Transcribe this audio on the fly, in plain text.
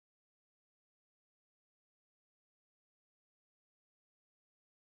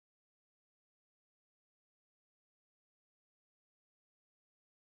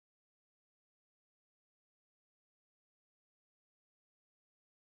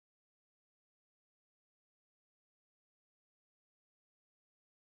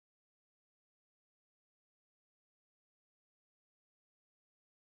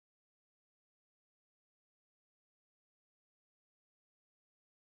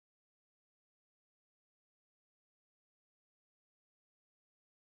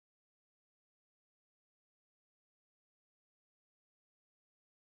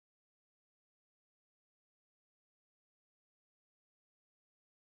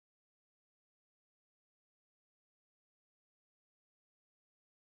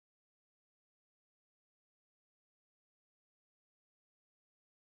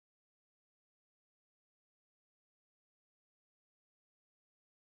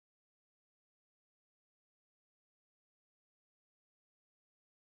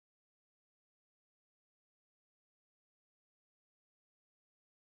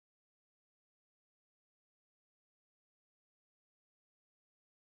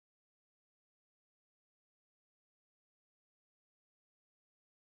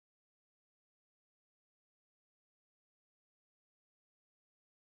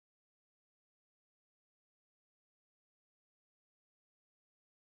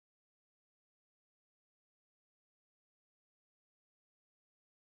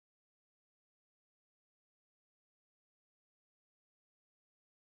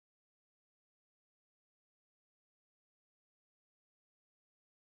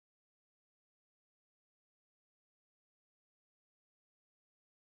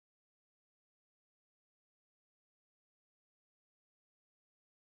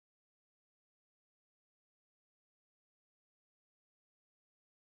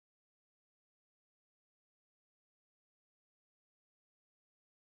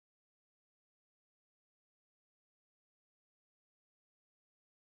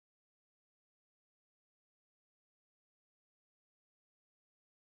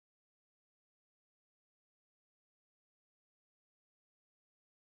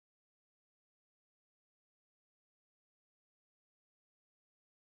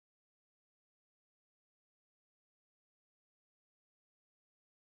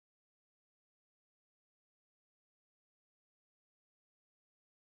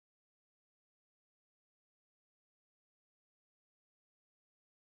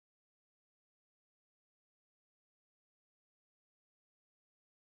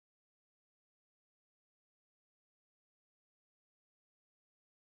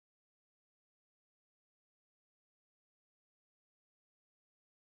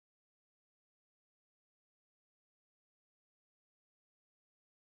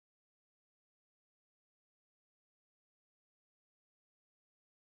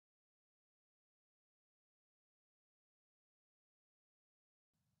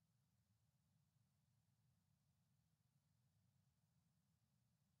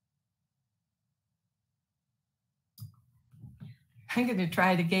I'm going to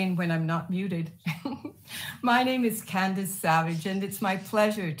try it again when I'm not muted. My name is Candace Savage, and it's my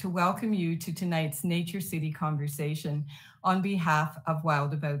pleasure to welcome you to tonight's Nature City Conversation on behalf of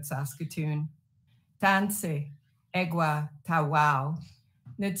Wild About Saskatoon. Tanse, Egwa, Tawau,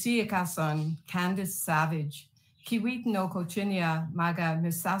 Natsiakason, Candace Savage, Kiwit no Kochinia, Maga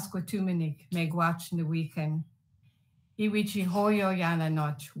Misaskatuminik, Megwach Nawikan, Iwichi Hoyo Yana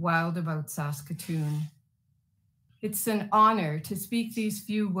Noch, Wild About Saskatoon. It's an honor to speak these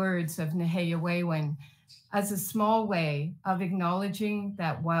few words of Neheyawewen as a small way of acknowledging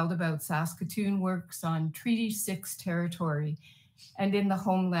that Wild About Saskatoon works on Treaty 6 territory and in the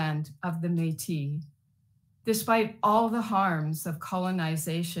homeland of the Métis. Despite all the harms of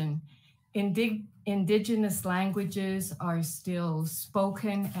colonization, Indigenous languages are still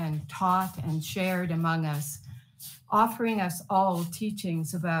spoken and taught and shared among us, offering us all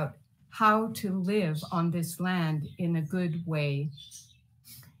teachings about how to live on this land in a good way,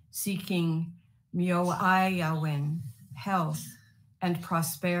 seeking Mio'aiawen, health and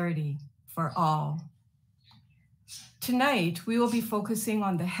prosperity for all. Tonight, we will be focusing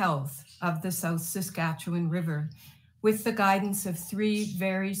on the health of the South Saskatchewan River with the guidance of three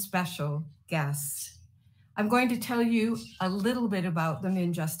very special guests. I'm going to tell you a little bit about them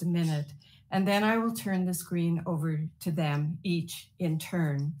in just a minute, and then I will turn the screen over to them each in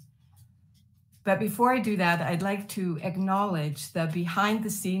turn. But before I do that, I'd like to acknowledge the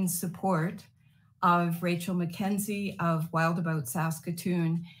behind-the-scenes support of Rachel McKenzie of Wild About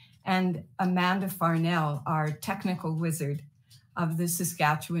Saskatoon and Amanda Farnell, our technical wizard of the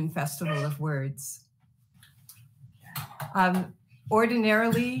Saskatchewan Festival of Words.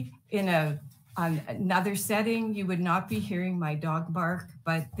 Ordinarily, in another setting, you would not be hearing my dog bark,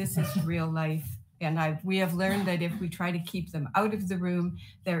 but this is real life. And we have learned that if we try to keep them out of the room,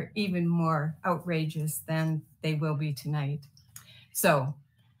 they're even more outrageous than they will be tonight. So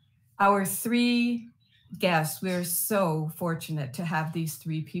our three guests, we're so fortunate to have these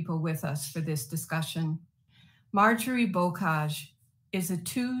three people with us for this discussion. Marjorie Beaucage is a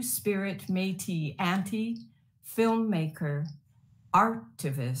two-spirit Métis auntie, filmmaker,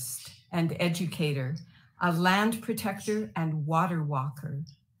 artivist, and educator, a land protector and water walker.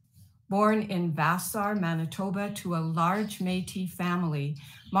 Born in Vassar, Manitoba, to a large Métis family,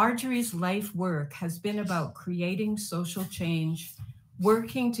 Marjorie's life work has been about creating social change,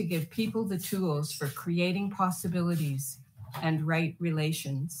 working to give people the tools for creating possibilities and right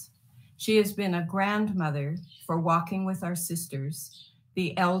relations. She has been a grandmother for Walking with Our Sisters,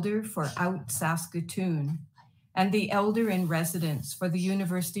 the elder for Out Saskatoon, and the elder in residence for the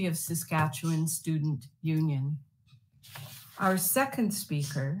University of Saskatchewan Student Union. Our second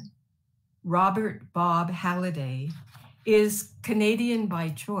speaker, Robert Bob Halliday, is Canadian by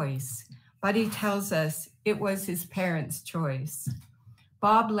choice, but he tells us it was his parents' choice.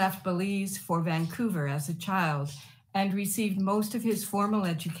 Bob left Belize for Vancouver as a child and received most of his formal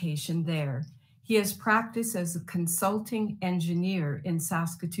education there. He has practiced as a consulting engineer in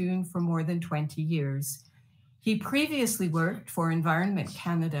Saskatoon for more than 20 years. He previously worked for Environment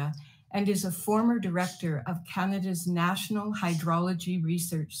Canada and is a former director of Canada's National Hydrology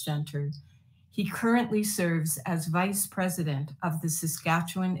Research Centre. He currently serves as vice president of the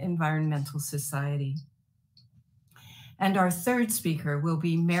Saskatchewan Environmental Society. And our third speaker will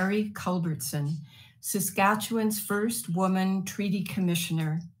be Mary Culbertson, Saskatchewan's first woman treaty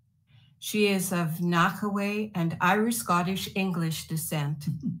commissioner. She is of Nakaway and Irish-Scottish English descent.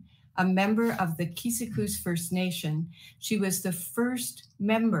 A member of the Kisîsînâw First Nation, she was the first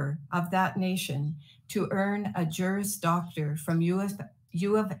member of that nation to earn a Juris Doctor from U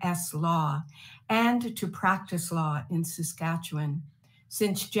of S Law and to practice law in Saskatchewan.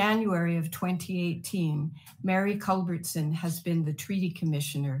 Since January of 2018, Mary Culbertson has been the Treaty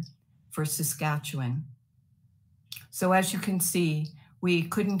Commissioner for Saskatchewan. So as you can see, we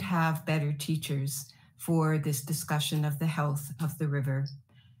couldn't have better teachers for this discussion of the health of the river.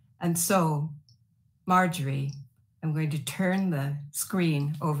 And so, Marjorie, I'm going to turn the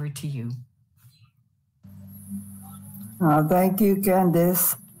screen over to you. Thank you,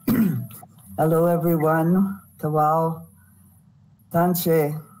 Candice. Hello, everyone. Tawau,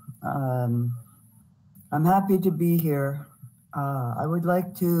 Tanche. I'm happy to be here. I would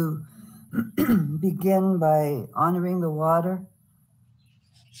like to begin by honoring the water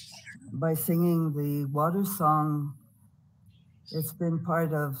by singing the water song. It's been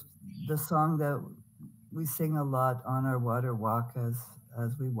part of the song that we sing a lot on our water walk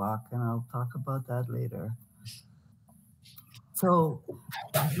as we walk, and I'll talk about that later. So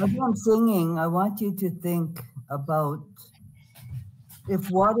as I'm singing, I want you to think about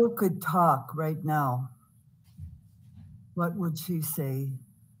if water could talk right now, What would she say?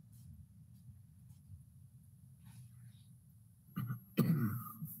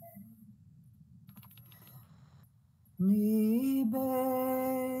 Nibe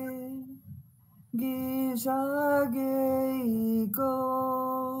gijage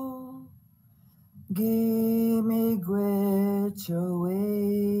go, gimme gwitch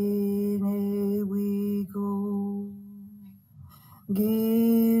away ne we go,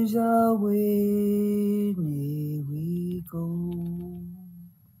 gish away ne we go.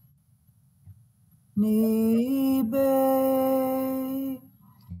 Nibe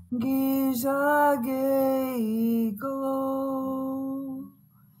gijage go,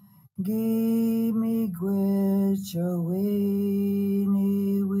 gimme gwitch away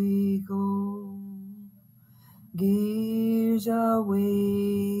ne we go, gish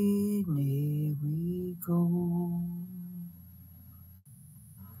away ne we go.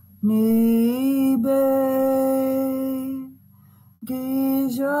 Nibe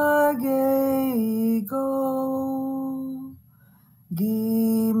gijage go,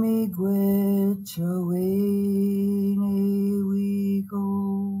 gimme gwitch away ne we go,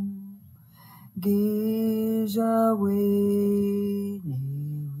 gish away ne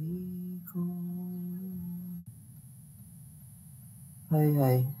we go. Hi,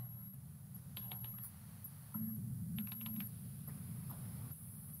 hi.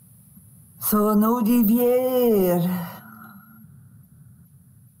 So no rivyr,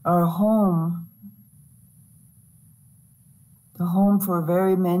 our home, the home for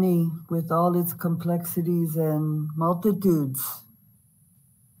very many with all its complexities and multitudes.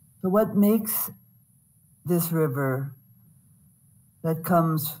 So what makes this river that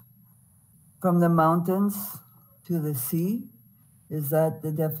comes from the mountains to the sea? Is that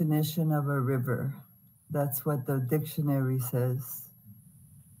the definition of a river? That's what the dictionary says.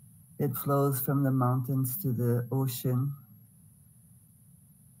 It flows from the mountains to the ocean.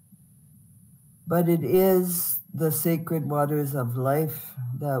 But it is the sacred waters of life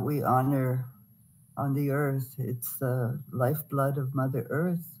that we honor on the earth. It's the lifeblood of Mother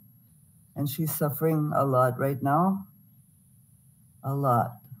Earth. And she's suffering a lot right now. A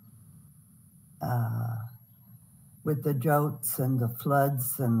lot. With the droughts and the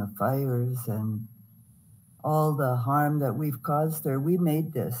floods and the fires and all the harm that we've caused her. We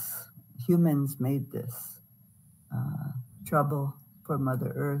made this. Humans made this trouble for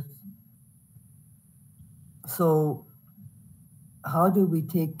Mother Earth. So how do we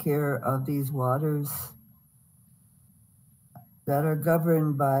take care of these waters that are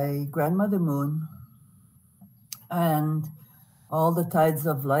governed by Grandmother Moon and all the tides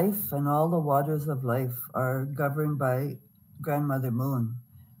of life and all the waters of life are governed by Grandmother Moon?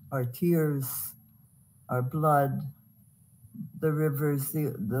 Our tears, our blood, the rivers,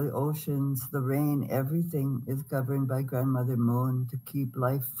 the oceans, the rain, everything is governed by Grandmother Moon to keep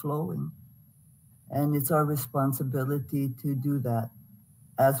life flowing. And it's our responsibility to do that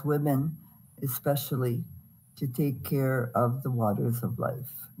as women, especially to take care of the waters of life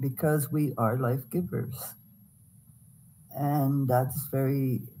because we are life givers. And that's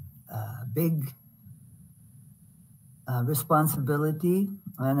very big responsibility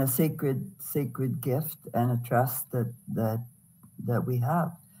and a sacred gift and a trust that we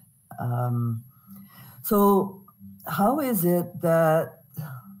have. So how is it that,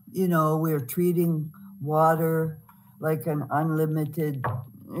 we're treating water like an unlimited,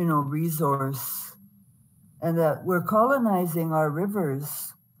 resource, and that we're colonizing our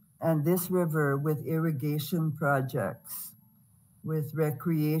rivers and this river with irrigation projects, with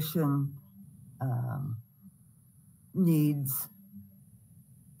recreation needs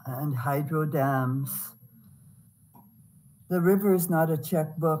and hydro dams. The river is not a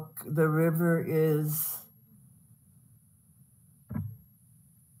checkbook. The river is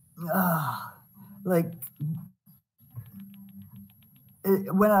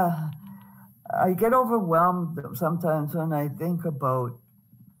when I get overwhelmed sometimes when I think about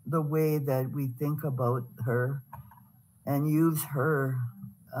the way that we think about her and use her,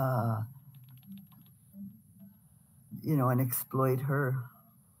 and exploit her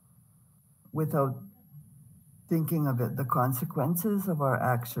without thinking of it, the consequences of our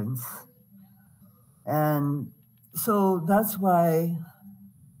actions. And so that's why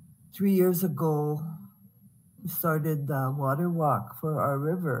 3 years ago, we started the water walk for our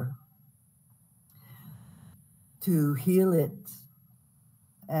river to heal it.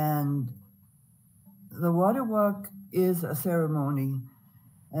 And the water walk is a ceremony,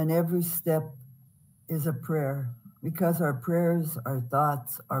 and every step is a prayer, because our prayers, our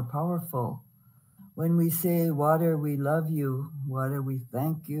thoughts are powerful. When we say, water, we love you, water, we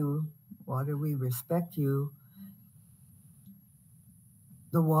thank you, water, we respect you,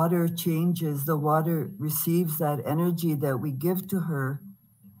 the water changes, the water receives that energy that we give to her,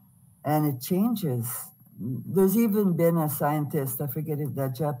 and it changes. There's even been a scientist, I forget it,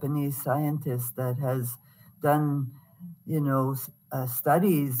 that Japanese scientist that has done,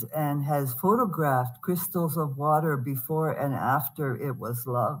 studies and has photographed crystals of water before and after it was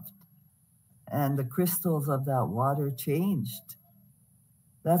loved. And the crystals of that water changed.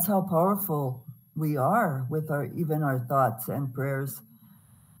 That's how powerful we are with even our thoughts and prayers.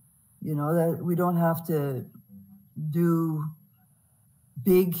 That we don't have to do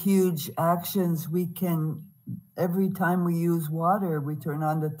big, huge actions. We can, every time we use water, we turn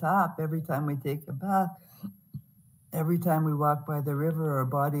on the tap. Every time we take a bath, every time we walk by the river or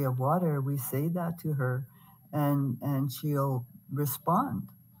body of water, we say that to her, and she'll respond.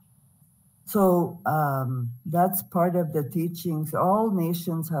 So that's part of the teachings. All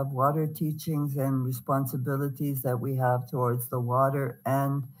nations have water teachings and responsibilities that we have towards the water,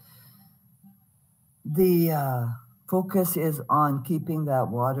 and the focus is on keeping that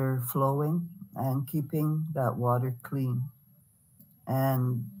water flowing and keeping that water clean.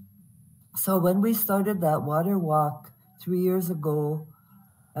 And so when we started that water walk 3 years ago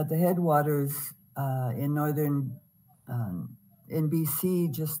at the headwaters in northern, in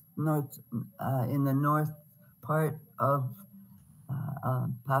BC, just north, in the north part of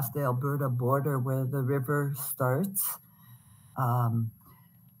past the Alberta border where the river starts,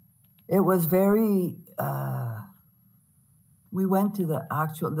 it was very, we went to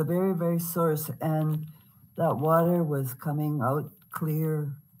the very, very source, and that water was coming out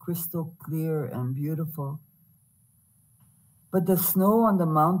clear, crystal clear and beautiful. But the snow on the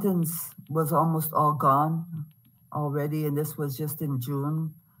mountains was almost all gone already, and this was just in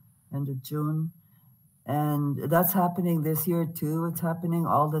June, end of June. And that's happening this year too. It's happening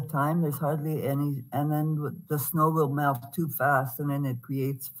all the time. There's hardly any, and then the snow will melt too fast, and then it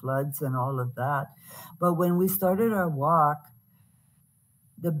creates floods and all of that. But when we started our walk,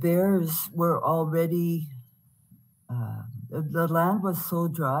 the bears were already, the land was so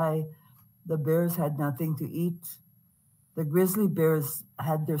dry, the bears had nothing to eat. The grizzly bears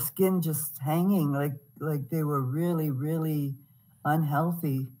had their skin just hanging like they were really, really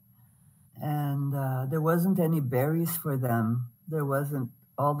unhealthy. And there wasn't any berries for them. There wasn't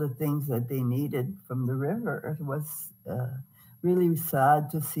all the things that they needed from the river. It was really sad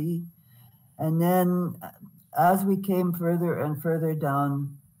to see. And then as we came further and further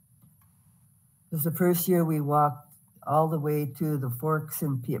down, it was the first year we walked all the way to the Forks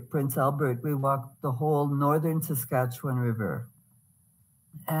in Prince Albert. We walked the whole northern Saskatchewan River.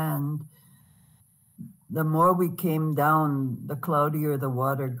 And the more we came down, the cloudier the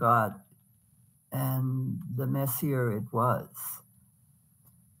water got and the messier it was.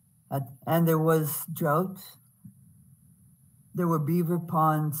 And there was drought. There were beaver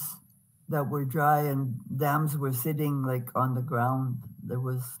ponds that were dry, and dams were sitting like on the ground. There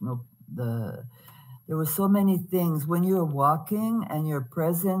were so many things. When you're walking and you're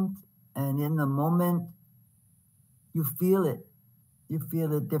present and in the moment, you feel it. You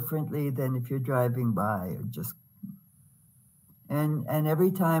feel it differently than if you're driving by or just. And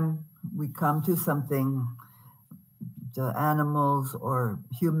every time we come to something, the animals or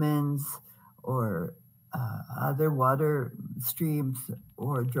humans or other water streams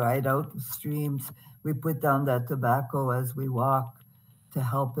or dried out streams, we put down that tobacco as we walk to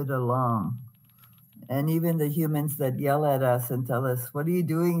help it along. And even the humans that yell at us and tell us, "What are you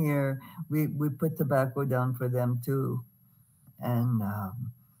doing here?" We put tobacco down for them too. And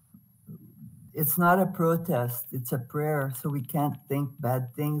it's not a protest, it's a prayer. So we can't think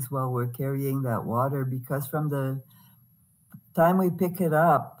bad things while we're carrying that water, because from the time we pick it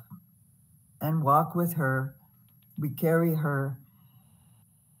up and walk with her, we carry her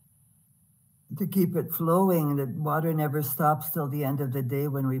to keep it flowing. The water never stops till the end of the day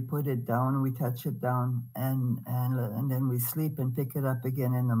when we put it down, we touch it down, and then we sleep and pick it up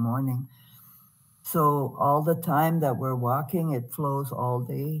again in the morning. So all the time that we're walking, it flows all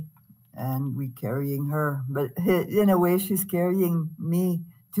day, and we carrying her. But in a way, she's carrying me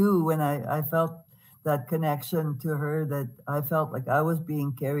too. When I felt that connection to her, that I felt like I was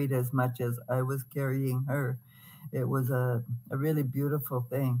being carried as much as I was carrying her. It was a really beautiful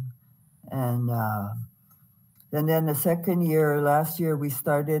thing. And then the second year, last year, we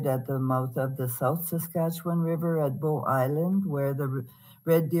started at the mouth of the South Saskatchewan River at Bow Island, where the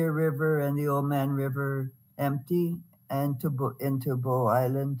Red Deer River and the Old Man River empty into Bow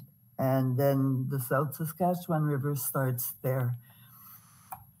Island. And then the South Saskatchewan River starts there.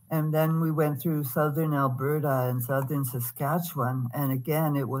 And then we went through southern Alberta and southern Saskatchewan. And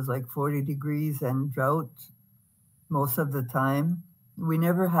again, it was like 40 degrees and drought most of the time. We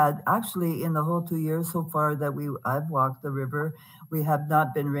never had, actually, in the whole 2 years so far that I've walked the river, we have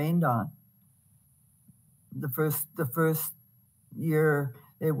not been rained on. The first year,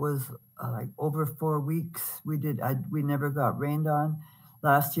 it was like over 4 weeks. We never got rained on.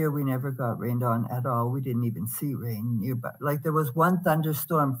 Last year, we never got rained on at all. We didn't even see rain nearby. Like there was one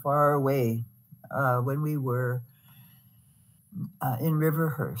thunderstorm far away when we were in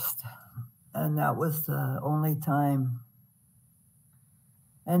Riverhurst, and that was the only time.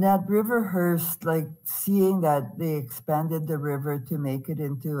 And at Riverhurst, like seeing that they expanded the river to make it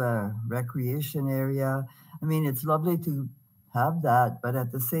into a recreation area. I mean, it's lovely to have that, but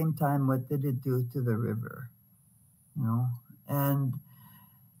at the same time, what did it do to the river? You know, and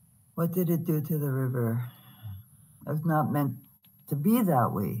what did it do to the river? It was not meant to be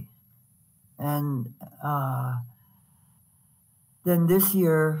that way. And then this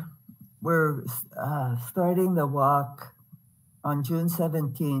year, we're starting the walk on June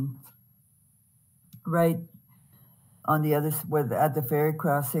 17th, right on the other, at the ferry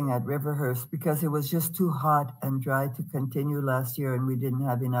crossing at Riverhurst, because it was just too hot and dry to continue last year, and we didn't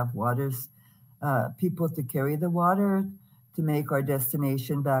have enough people to carry the water to make our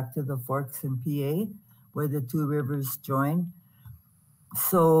destination back to the Forks in PA, where the two rivers join.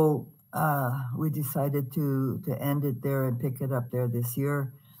 So we decided to end it there and pick it up there this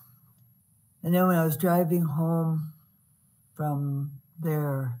year. And then when I was driving home from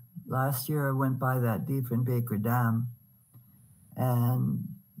there last year, I went by that Diefenbaker Dam, and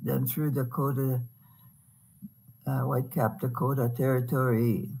then through Dakota, Whitecap Dakota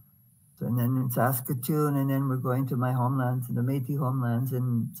territory, and then in Saskatoon, and then we're going to my homelands, the Métis homelands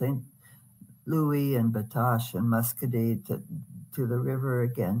in St. Louis and Batoche and Muscadet to the river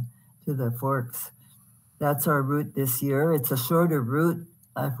again, to the Forks. That's our route this year. It's a shorter route.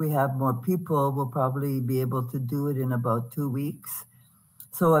 If we have more people, we'll probably be able to do it in about 2 weeks.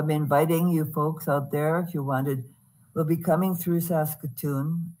 So I'm inviting you folks out there, if you wanted, we'll be coming through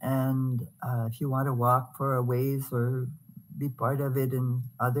Saskatoon, and if you want to walk for a ways or be part of it in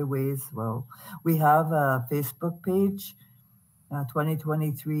other ways, well, we have a Facebook page,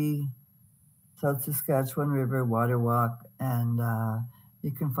 2023 South Saskatchewan River Water Walk, and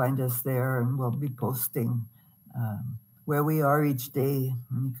you can find us there, and we'll be posting where we are each day,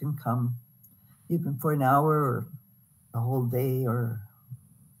 and you can come even for an hour or a whole day or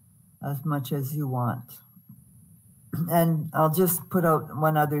as much as you want. And I'll just put out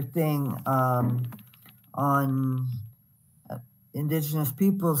one other thing on Indigenous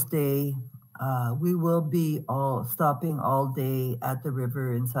Peoples Day. We will be all stopping all day at the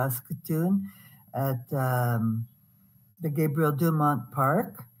river in Saskatoon at the Gabriel Dumont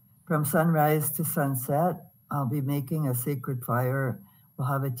Park from sunrise to sunset. I'll be making a sacred fire. We'll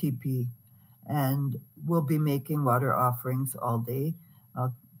have a teepee, and we'll be making water offerings all day.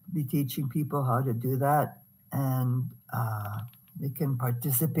 I'll be teaching people how to do that, and they can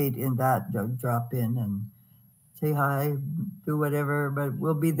participate in that. They'll drop in and say hi, do whatever, but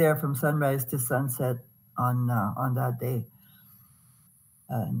we'll be there from sunrise to sunset on that day.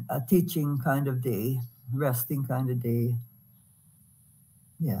 A teaching kind of day, resting kind of day.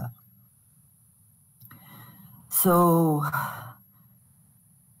 Yeah. So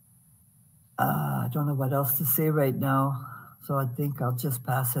I don't know what else to say right now. So I think I'll just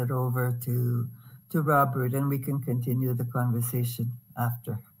pass it over to Robert, and we can continue the conversation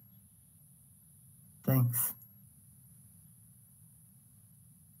after. Thanks.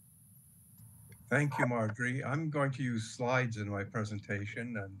 Thank you, Marjorie. I'm going to use slides in my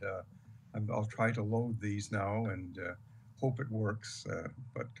presentation, and I'll try to load these now and hope it works,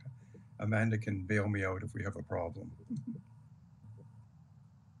 but Amanda can bail me out if we have a problem.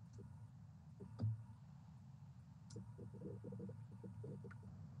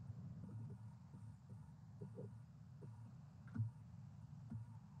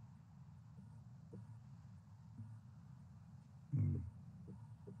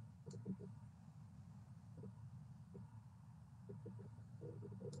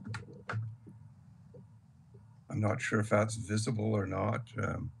 I'm not sure if that's visible or not.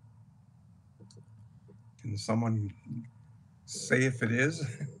 Can someone say if it is?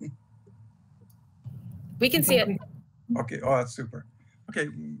 We can see it. Okay, oh, that's super. Okay,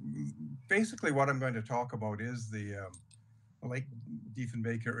 basically what I'm going to talk about is the Lake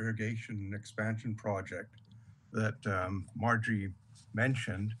Diefenbaker Irrigation Expansion project that Marjorie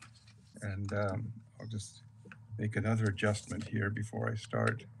mentioned. And I'll just make another adjustment here before I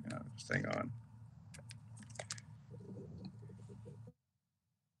start. Just hang on.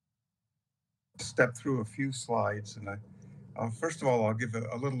 Step through a few slides, and first of all, I'll give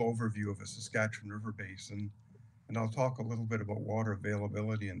a little overview of the Saskatchewan River Basin And I'll talk a little bit about water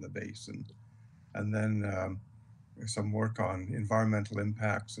availability in the basin, and then some work on environmental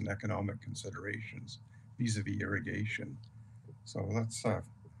impacts and economic considerations vis-a-vis irrigation. So let's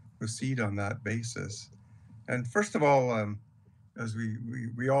proceed on that basis. And first of all, as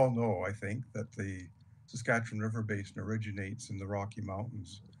we all know, I think, that the Saskatchewan River Basin originates in the Rocky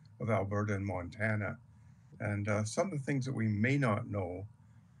Mountains of Alberta and Montana. And some of the things that we may not know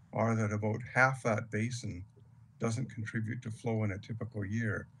are that about half that basin doesn't contribute to flow in a typical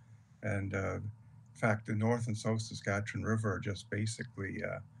year. And in fact, the North and South Saskatchewan River are just basically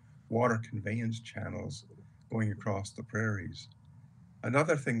water conveyance channels going across the prairies.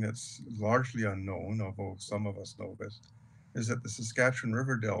 Another thing that's largely unknown, although some of us know this, is that the Saskatchewan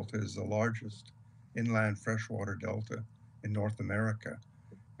River Delta is the largest inland freshwater delta in North America.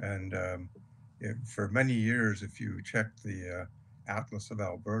 And for many years, if you checked the Atlas of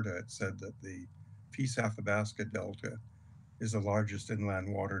Alberta, it said that the Peace Athabasca Delta is the largest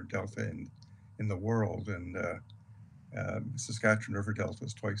inland water delta in the world, and Saskatchewan River Delta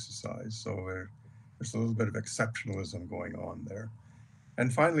is twice the size. So there's a little bit of exceptionalism going on there.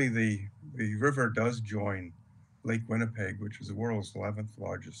 And finally, the river does join Lake Winnipeg, which is the world's 11th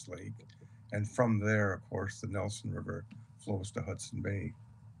largest lake. And from there, of course, the Nelson River flows to Hudson Bay.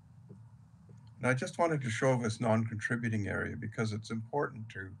 And I just wanted to show this non-contributing area because it's important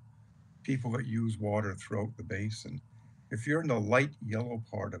to people that use water throughout the basin. If you're in the light yellow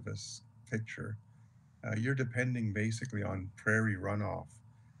part of this picture, you're depending basically on prairie runoff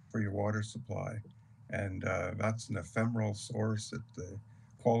for your water supply. And that's an ephemeral source that the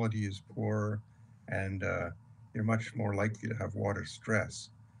quality is poor, and you're much more likely to have water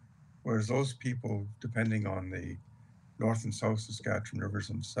stress. Whereas those people, depending on the North and South Saskatchewan rivers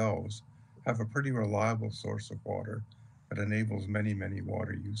themselves, have a pretty reliable source of water that enables many, many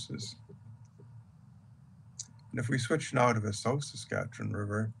water uses. And if we switch now to the South Saskatchewan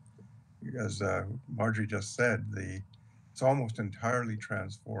River, as Marjorie just said, it's almost entirely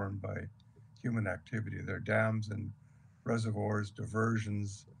transformed by human activity. There are dams and reservoirs,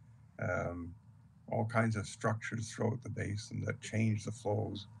 diversions, all kinds of structures throughout the basin that change the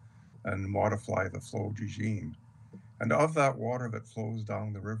flows and modify the flow regime. And of that water that flows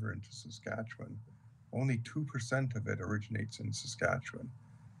down the river into Saskatchewan, only 2% of it originates in Saskatchewan.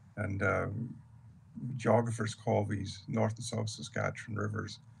 And geographers call these North and South Saskatchewan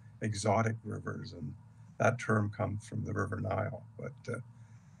rivers exotic rivers, and that term comes from the River Nile. But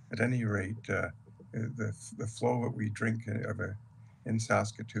at any rate, the flow that we drink in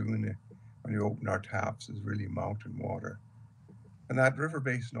Saskatoon when you open our taps is really mountain water. And that river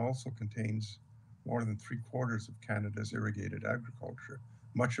basin also contains more than 3/4 of Canada's irrigated agriculture,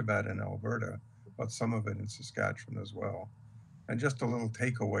 much of that in Alberta, but some of it in Saskatchewan as well. And just a little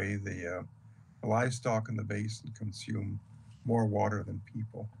takeaway, the livestock in the basin consume more water than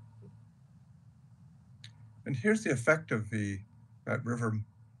people. And here's the effect of that river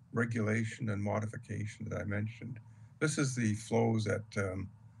regulation and modification that I mentioned. This is the flows at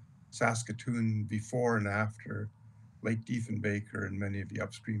Saskatoon before and after Lake Diefenbaker and many of the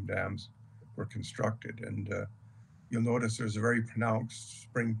upstream dams were constructed. And you'll notice there's a very pronounced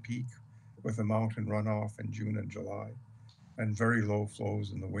spring peak with a mountain runoff in June and July, and very low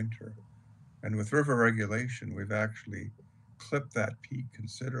flows in the winter. And with river regulation, we've actually clipped that peak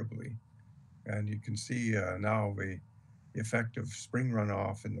considerably. And you can see now the effect of spring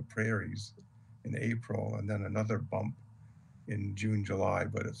runoff in the prairies in April, and then another bump in June, July,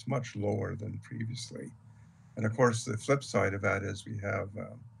 but it's much lower than previously. And of course, the flip side of that is we have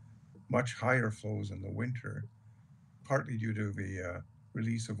much higher flows in the winter, partly due to the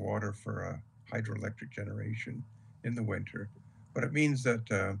release of water for hydroelectric generation in the winter. But it means that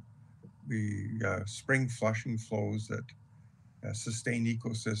the spring flushing flows that sustain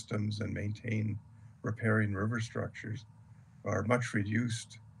ecosystems and maintain riparian river structures are much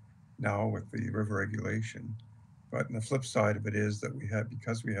reduced now with the river regulation. But the flip side of it is that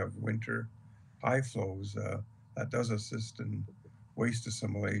because we have winter high flows, that does assist in waste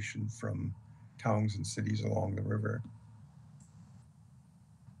assimilation from towns and cities along the river.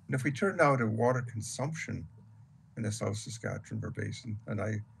 And if we turn now to water consumption in the South Saskatchewan River Basin, and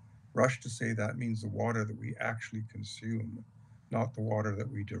I rush to say that means the water that we actually consume, not the water that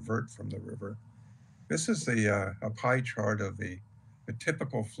we divert from the river. This is a pie chart of the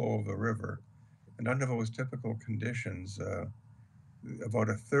typical flow of the river. And under those typical conditions, about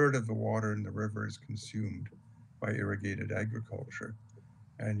 1/3 of the water in the river is consumed by irrigated agriculture.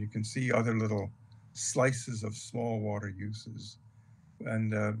 And you can see other little slices of small water uses.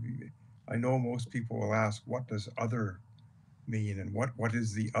 And I know most people will ask, what does other mean, and what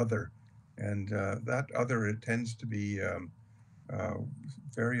is the other? And that other, it tends to be uh,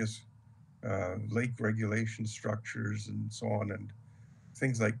 various lake regulation structures and so on, and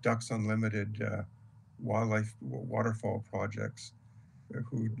things like Ducks Unlimited wildlife waterfall projects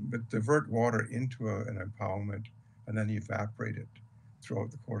who divert water into an impoundment and then evaporate it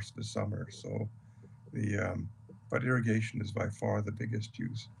throughout the course of the summer. So but irrigation is by far the biggest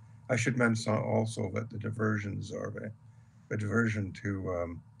use. I should mention also that the diversions are a diversion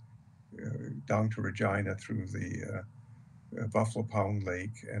to down to Regina through the Buffalo Pound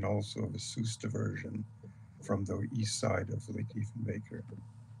Lake, and also the Seuss diversion from the east side of Lake Diefenbaker.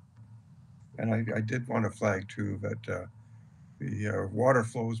 And I did want to flag too that the water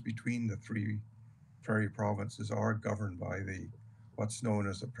flows between the three prairie provinces are governed by the what's known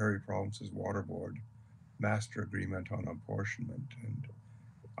as the Prairie Provinces Water Board Master Agreement on Apportionment. And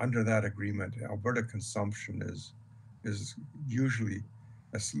under that agreement, Alberta consumption is usually,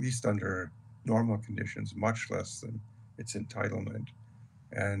 at least under normal conditions, much less than its entitlement.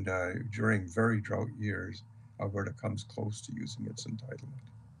 And during very drought years, Alberta comes close to using its entitlement.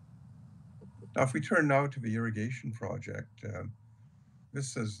 Now, if we turn now to the irrigation project,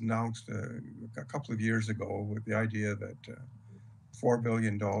 this was announced a couple of years ago with the idea that $4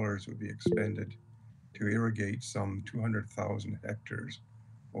 billion would be expended to irrigate some 200,000 hectares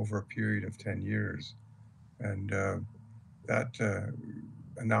over a period of 10 years. And that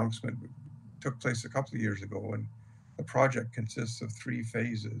announcement took place a couple of years ago, and the project consists of 3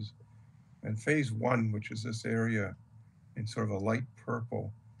 phases. And phase 1, which is this area in sort of a light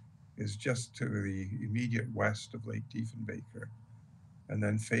purple, is just to the immediate west of Lake Diefenbaker. And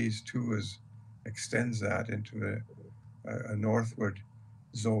then phase 2 extends that into a northward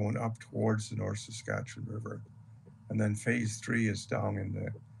zone up towards the North Saskatchewan River. And then phase 3 is down in the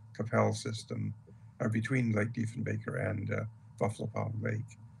Capel system, or between Lake Diefenbaker and Buffalo Pound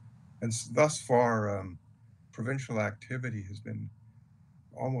Lake. And thus far, provincial activity has been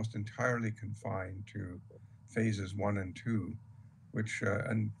almost entirely confined to phases 1 and 2, which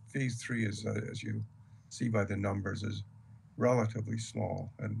and phase 3 is, as you see by the numbers, is relatively small.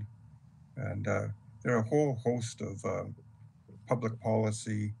 And there are a whole host of public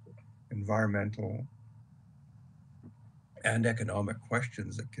policy, environmental, and economic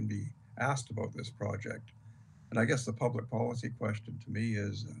questions that can be asked about this project. And I guess the public policy question to me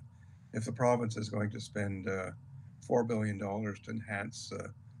is if the province is going to spend $4 billion to enhance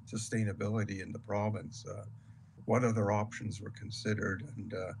sustainability in the province, what other options were considered,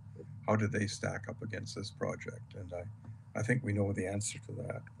 and how did they stack up against this project? And I think we know the answer to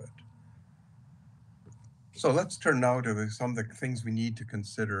that. But so let's turn now to some of the things we need to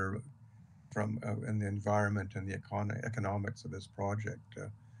consider from in the environment and the economics of this project.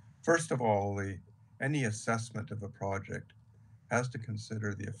 First of all, any assessment of a project has to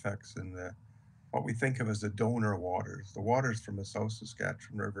consider the effects in what we think of as the donor waters, the waters from the South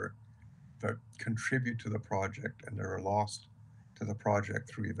Saskatchewan River that contribute to the project and are lost to the project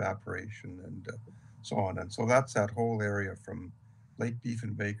through evaporation and so on. And so that's that whole area from Lake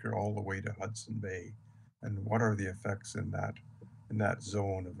Diefenbaker all the way to Hudson Bay. And what are the effects in that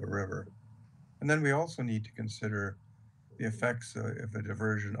zone of the river? And then we also need to consider the effects of a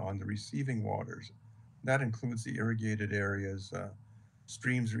diversion on the receiving waters. That includes the irrigated areas,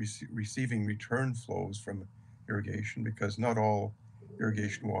 streams receiving return flows from irrigation, because not all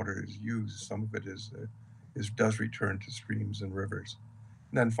irrigation water is used. Some of it does return to streams and rivers.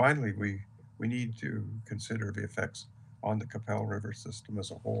 And then finally, we need to consider the effects on the Capel River system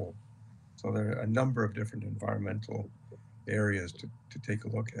as a whole. So there are a number of different environmental areas to take a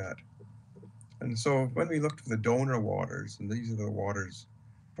look at. And so when we looked for the donor waters, and these are the waters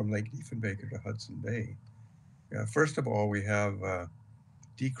from Lake Diefenbaker to Hudson Bay, first of all, we have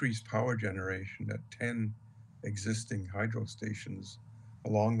decreased power generation at 10 existing hydro stations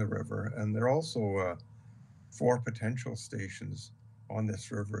along the river. And there are also 4 potential stations on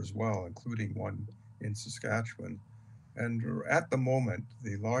this river as well, including one in Saskatchewan. And at the moment,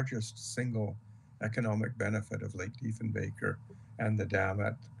 the largest single economic benefit of Lake Diefenbaker and the dam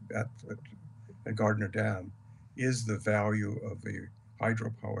at Gardner Dam is the value of the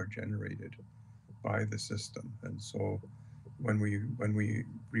hydropower generated by the system. And so when we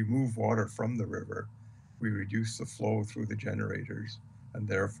remove water from the river, we reduce the flow through the generators, and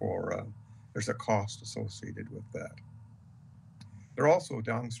therefore there's a cost associated with that. There are also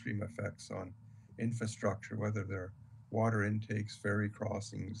downstream effects on infrastructure, whether they're water intakes, ferry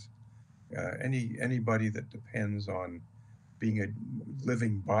crossings, anybody that depends on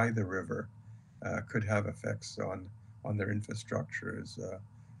living by the river could have effects on their infrastructure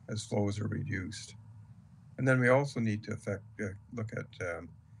as flows are reduced. And then we also need to look at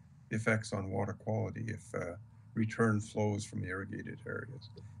the effects on water quality if return flows from the irrigated areas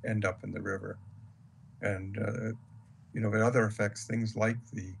end up in the river. And, the other effects, things like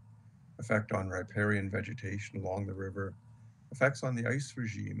the effect on riparian vegetation along the river, effects on the ice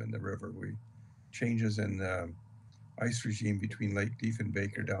regime in the river. Changes in the ice regime between Lake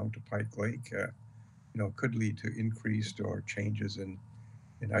Diefenbaker down to Pike Lake, could lead to increased or changes in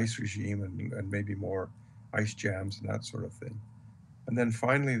ice regime and maybe more ice jams and that sort of thing. And then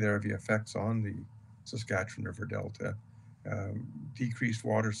finally, there are the effects on the Saskatchewan River Delta. Decreased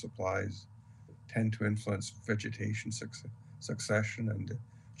water supplies tend to influence vegetation succession, and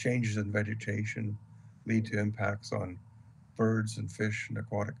changes in vegetation lead to impacts on birds and fish and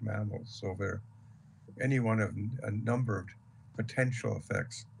aquatic mammals. So there are any one of a number of potential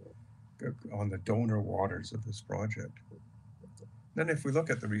effects on the donor waters of this project. Then if we look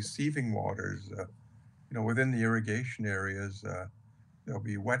at the receiving waters, within the irrigation areas, there'll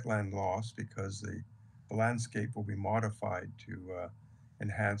be wetland loss because the landscape will be modified to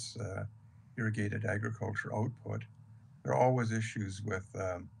enhance irrigated agriculture output. There are always issues with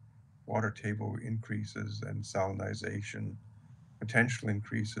water table increases and salinization, potential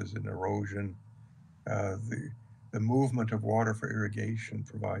increases in erosion. The movement of water for irrigation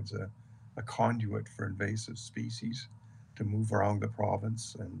provides a conduit for invasive species to move around the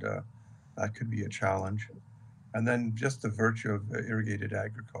province, and that could be a challenge. And then just the virtue of irrigated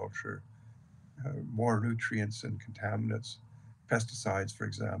agriculture, more nutrients and contaminants, pesticides, for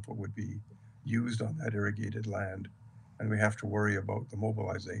example, would be used on that irrigated land, and we have to worry about the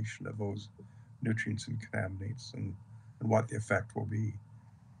mobilization of those nutrients and contaminants and what the effect will be.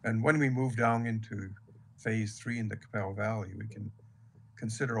 And when we move down into phase 3 in the Qu'Appelle Valley, we can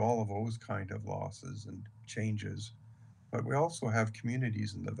consider all of those kind of losses and changes. But we also have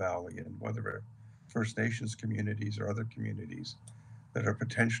communities in the valley, and whether they're First Nations communities or other communities that are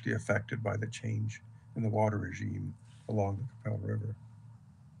potentially affected by the change in the water regime along the Qu'Appelle River.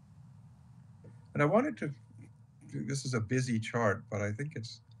 And I wanted to, this is a busy chart, but I think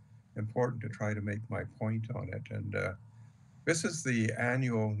it's important to try to make my point on it. And this is the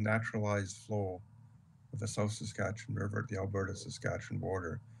annual naturalized flow of the South Saskatchewan River at the Alberta-Saskatchewan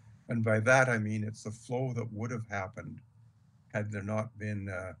border. And by that, I mean it's the flow that would have happened had there not been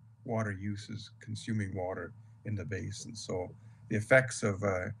water uses consuming water in the basin. So the effects of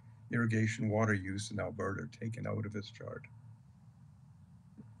irrigation water use in Alberta are taken out of this chart.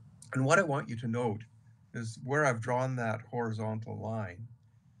 And what I want you to note is where I've drawn that horizontal line,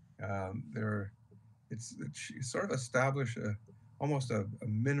 it's sort of established almost a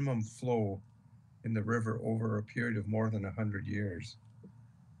minimum flow in the river over a period of more than 100 years.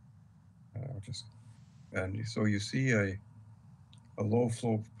 And so you see a low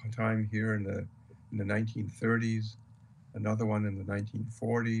flow time here in the 1930s, another one in the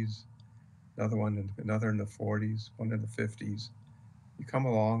 1940s, another in the 40s, one in the 50s. You come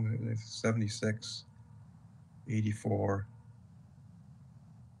along in 76, 84,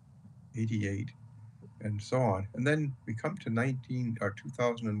 88, and so on. And then we come to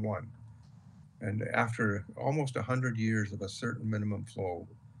 2001. And after almost 100 years of a certain minimum flow,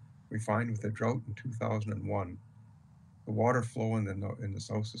 we find with the drought in 2001, the water flow in the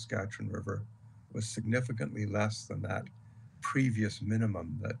South Saskatchewan River was significantly less than that previous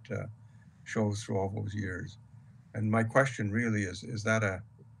minimum that shows through all those years. And my question really is that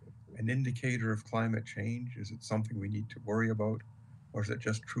an indicator of climate change? Is it something we need to worry about, or is it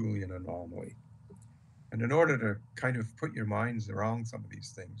just truly an anomaly? And in order to kind of put your minds around some of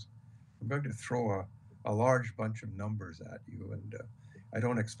these things, I'm going to throw a large bunch of numbers at you, and I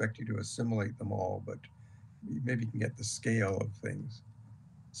don't expect you to assimilate them all, but maybe you can get the scale of things.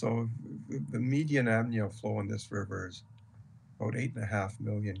 So the median annual flow in this river is about 8.5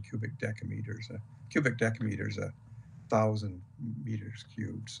 million cubic decameters. Cubic decameters, 1,000 meters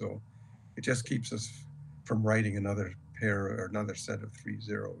cubed. So it just keeps us from writing another pair or another set of 3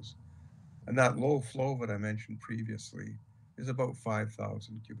 zeros. And that low flow that I mentioned previously is about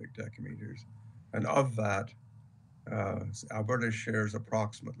 5,000 cubic decameters. And of that, Alberta shares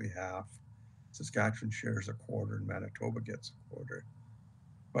approximately half, Saskatchewan shares a quarter, and Manitoba gets a quarter.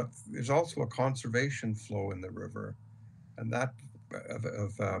 But there's also a conservation flow in the river, and that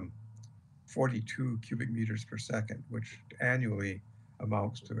of 42 cubic meters per second, which annually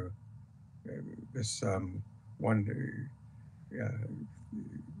amounts to this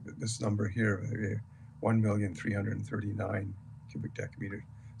this number here, 1,339 cubic decameters.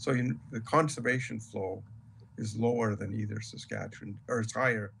 So the conservation flow is lower than either Saskatchewan, or it's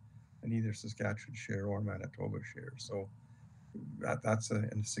higher than either Saskatchewan share or Manitoba share. So that's a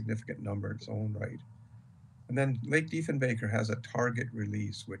significant number in its own right. And then Lake Diefenbaker has a target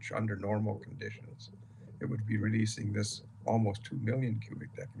release, which under normal conditions, it would be releasing this almost 2 million cubic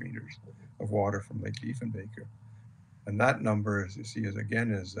decimeters of water from Lake Diefenbaker. And that number, as you see, is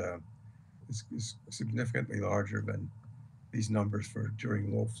significantly larger than these numbers for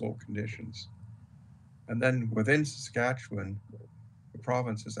during low flow conditions. And then within Saskatchewan, the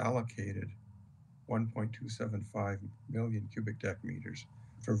province has allocated 1.275 million cubic decimeters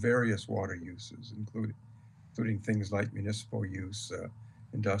for various water uses, including things like municipal use,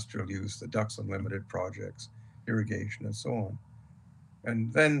 industrial use, the Ducks Unlimited projects, irrigation, and so on.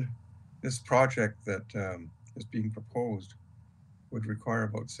 And then this project that is being proposed would require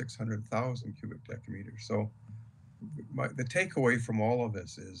about 600,000 cubic decimeters. So the takeaway from all of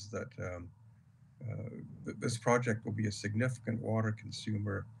this is that this project will be a significant water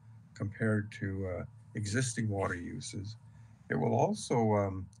consumer compared to existing water uses. It will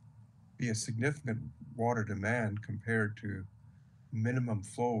also be a significant water demand compared to minimum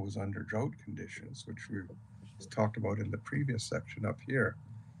flows under drought conditions, which we've talked about in the previous section up here.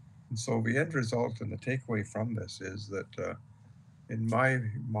 And so the end result and the takeaway from this is that, in my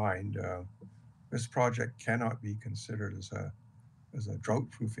mind, this project cannot be considered as a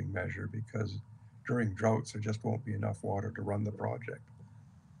drought proofing measure, because during droughts there just won't be enough water to run the project.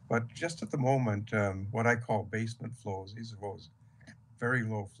 But just at the moment, what I call basement flows, these are those very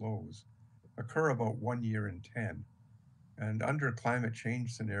low flows, occur about 1 year in 10. And under climate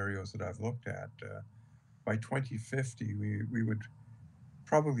change scenarios that I've looked at, by 2050, we would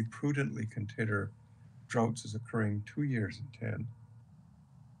probably prudently consider droughts as occurring 2 years in 10.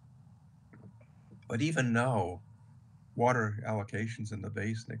 But even now, water allocations in the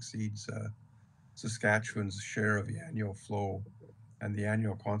basin exceeds Saskatchewan's share of the annual flow and the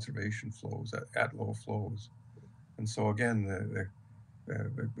annual conservation flows at low flows. And so again,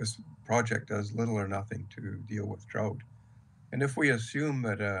 this project does little or nothing to deal with drought. And if we assume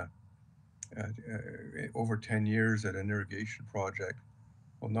that over 10 years that an irrigation project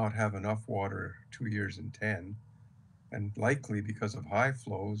will not have enough water 2 years in 10, and likely because of high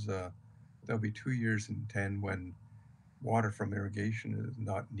flows, there'll be 2 years in 10 when water from irrigation is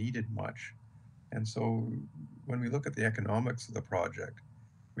not needed much. And so when we look at the economics of the project,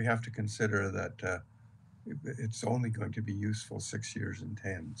 we have to consider that it's only going to be useful 6 years in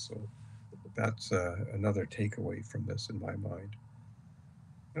 10. So that's another takeaway from this in my mind.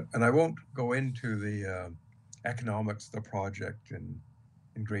 And I won't go into the economics of the project in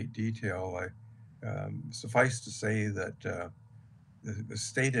great detail. Suffice to say that the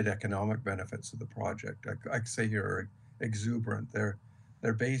stated economic benefits of the project, I say here, are exuberant.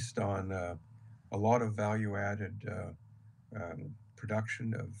 They're based on a lot of value-added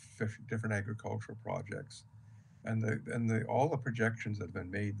production of different agricultural projects, and all the projections that have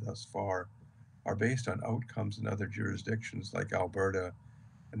been made thus far are based on outcomes in other jurisdictions like Alberta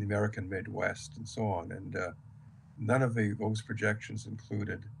and the American Midwest and so on. And none of those projections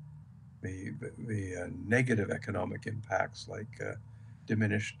included the negative economic impacts like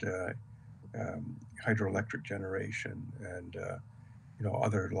diminished hydroelectric generation and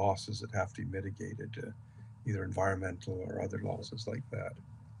other losses that have to be mitigated, either environmental or other losses like that.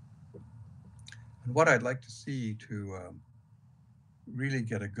 And what I'd like to see to really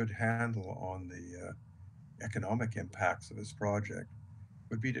get a good handle on the economic impacts of this project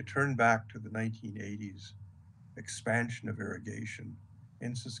would be to turn back to the 1980s expansion of irrigation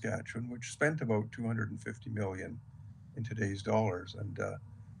in Saskatchewan, which spent about $250 million in today's dollars. And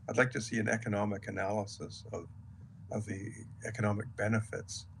I'd like to see an economic analysis of the economic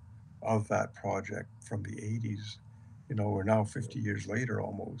benefits of that project from the 80s. We're now 50 years later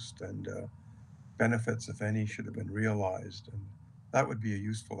almost, and benefits, if any, should have been realized. And that would be a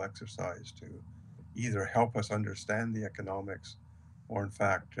useful exercise to either help us understand the economics, or in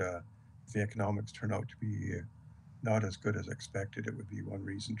fact, if the economics turn out to be not as good as expected, it would be one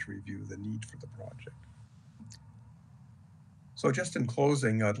reason to review the need for the project. So just in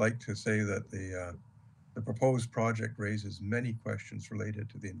closing, I'd like to say that the proposed project raises many questions related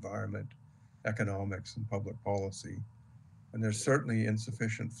to the environment, economics, and public policy. And there's certainly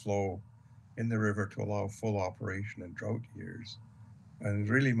insufficient flow in the river to allow full operation in drought years. And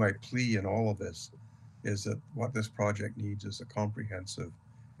really my plea in all of this is that what this project needs is a comprehensive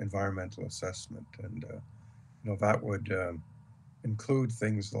environmental assessment. And that would include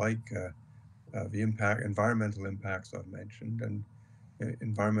things like the environmental impacts I've mentioned, and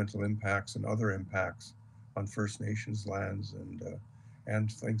environmental impacts and other impacts on First Nations lands,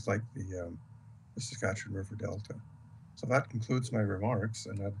 and things like the Saskatchewan River Delta. So that concludes my remarks,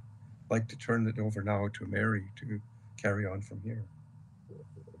 and I'd like to turn it over now to Mary to carry on from here.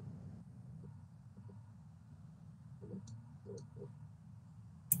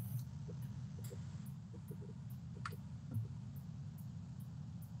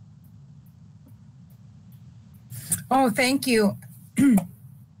 Oh, thank you.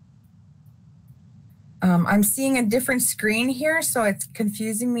 I'm seeing a different screen here, so it's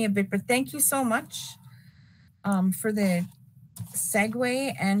confusing me a bit, but thank you so much for the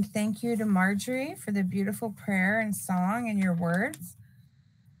segue, and thank you to Marjorie for the beautiful prayer and song and your words,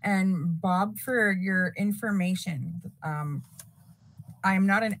 and Bob for your information. I am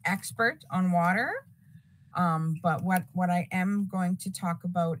not an expert on water, but what I am going to talk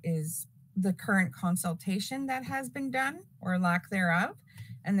about is the current consultation that has been done, or lack thereof,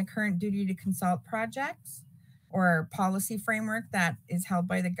 and the current duty to consult projects or policy framework that is held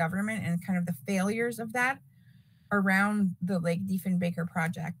by the government, and kind of the failures of that around the Lake Diefenbaker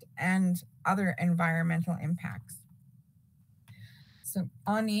project and other environmental impacts. So,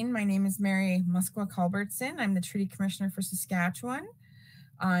 Anine, my name is Mary Muskwa Culbertson. I'm the Treaty Commissioner for Saskatchewan.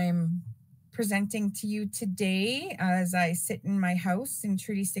 I'm presenting to you today as I sit in my house in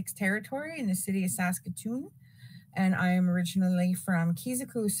Treaty 6 territory in the city of Saskatoon. And I am originally from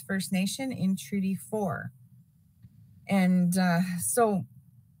Kisîsînâw First Nation in Treaty 4. And so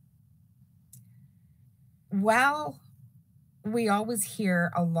while we always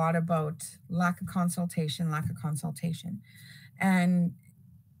hear a lot about lack of consultation, and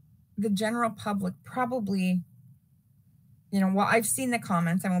the general public probably, well, I've seen the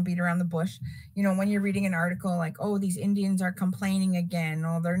comments, I won't beat around the bush, when you're reading an article like, oh, these Indians are complaining again,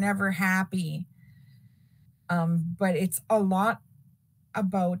 oh, they're never happy. But it's a lot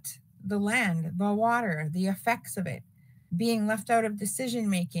about the land, the water, the effects of it being left out of decision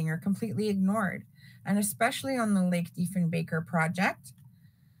making or completely ignored. And especially on the Lake Diefenbaker project,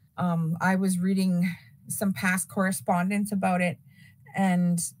 I was reading some past correspondence about it.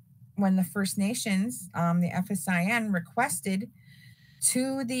 And when the First Nations, the FSIN, requested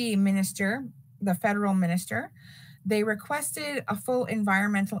to the minister, the federal minister, they requested a full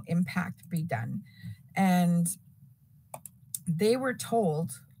environmental impact be done. And they were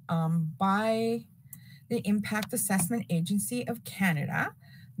told by the Impact Assessment Agency of Canada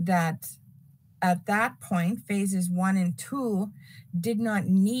that at that point, phases 1 and 2 did not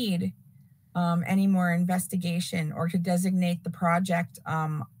need any more investigation or to designate the project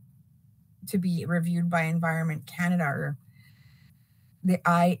to be reviewed by Environment Canada, or the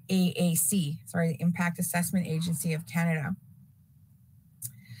IAAC, sorry, the Impact Assessment Agency of Canada.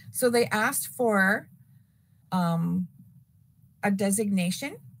 So they asked for a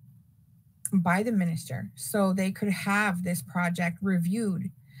designation by the minister so they could have this project reviewed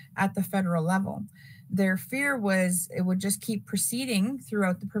at the federal level. Their fear was it would just keep proceeding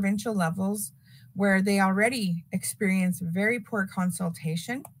throughout the provincial levels, where they already experience very poor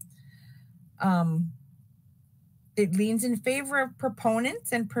consultation. It leans in favor of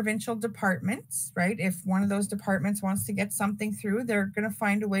proponents and provincial departments, right? If one of those departments wants to get something through, they're going to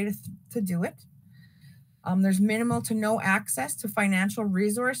find a way to do it. There's minimal to no access to financial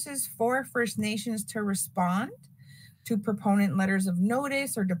resources for First Nations to respond to proponent letters of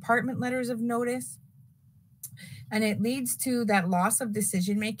notice or department letters of notice. And it leads to that loss of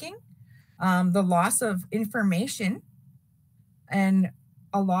decision-making, the loss of information, and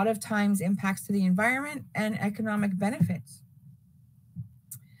a lot of times impacts to the environment and economic benefits.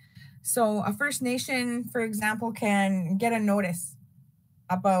 So a First Nation, for example, can get a notice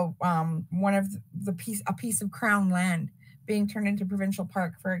about one of a piece of Crown land being turned into provincial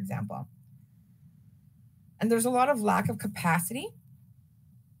park, for example. And there's a lot of lack of capacity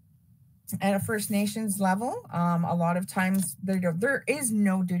at a First Nations level. A lot of times there is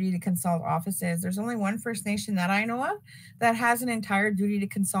no duty to consult offices. There's only one First Nation that I know of that has an entire duty to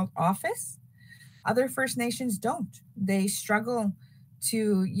consult office. Other First Nations don't. They struggle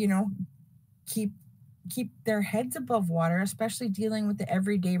to, keep their heads above water, especially dealing with the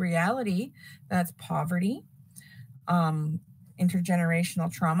everyday reality that's poverty,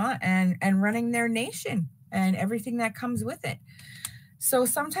 intergenerational trauma, and running their nation and everything that comes with it. So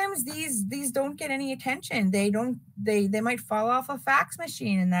sometimes these don't get any attention. They might fall off a fax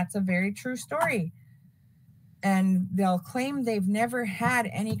machine, and that's a very true story. And they'll claim they've never had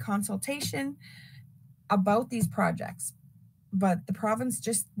any consultation about these projects, but the province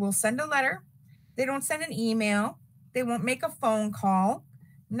just will send a letter. They don't send an email. They won't make a phone call,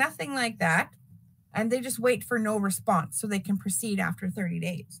 nothing like that. And they just wait for no response so they can proceed after 30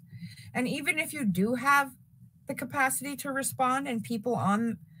 days. And even if you do have the capacity to respond, and people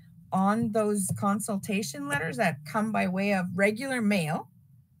on those consultation letters that come by way of regular mail,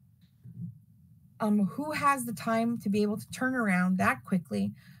 who has the time to be able to turn around that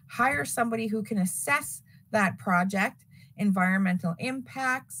quickly, hire somebody who can assess that project, environmental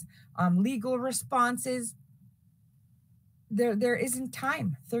impacts, legal responses? There isn't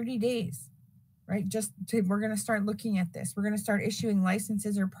time, 30 days. right? We're going to start looking at this. We're going to start issuing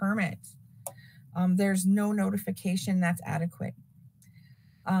licenses or permits. There's no notification that's adequate.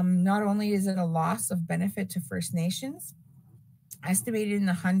 Not only is it a loss of benefit to First Nations, estimated in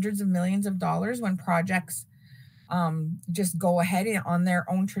the hundreds of millions of dollars when projects just go ahead on their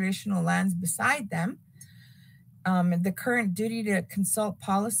own traditional lands beside them. The current duty to consult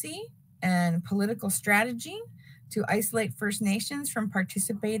policy and political strategy to isolate First Nations from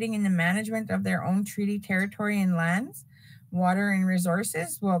participating in the management of their own treaty territory and lands, water and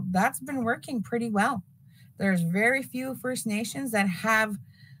resources, well, that's been working pretty well. There's very few First Nations that have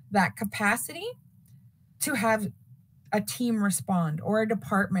that capacity to have a team respond, or a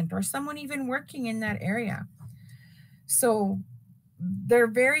department, or someone even working in that area. So they're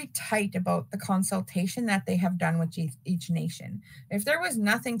very tight about the consultation that they have done with each nation. If there was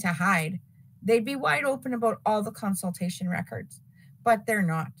nothing to hide, they'd be wide open about all the consultation records, but they're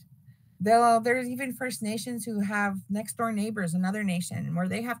not. There's even First Nations who have next door neighbors, another nation, where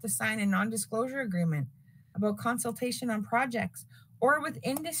they have to sign a non-disclosure agreement about consultation on projects, or with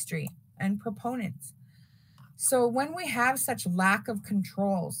industry and proponents. So when we have such lack of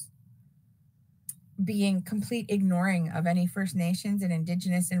controls, being complete ignoring of any First Nations and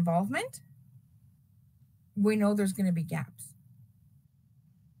Indigenous involvement, we know there's going to be gaps,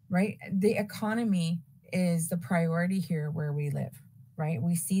 right? The economy is the priority here where we live, right?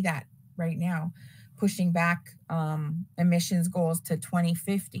 We see that right now, pushing back emissions goals to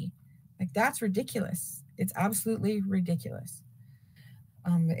 2050. Like, that's ridiculous. It's absolutely ridiculous.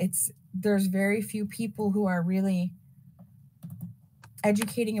 There's very few people who are really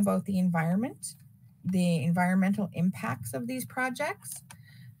educating about the environment, the environmental impacts of these projects.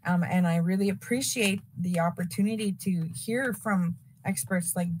 And I really appreciate the opportunity to hear from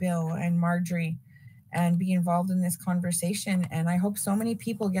experts like Bill and Marjorie and be involved in this conversation. And I hope so many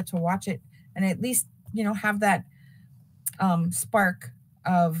people get to watch it and at least, have that spark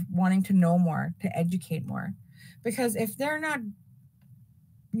of wanting to know more, to educate more. Because if they're not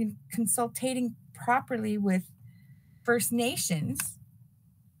consultating properly with First Nations,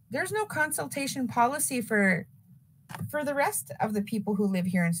 there's no consultation policy for the rest of the people who live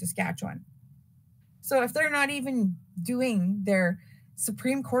here in Saskatchewan. So if they're not even doing their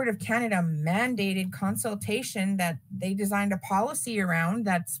Supreme Court of Canada mandated consultation that they designed a policy around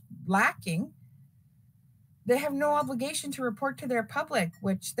that's lacking, they have no obligation to report to their public,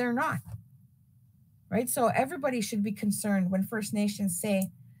 which they're not, right? So everybody should be concerned when First Nations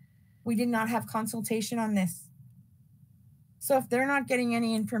say, we did not have consultation on this. So if they're not getting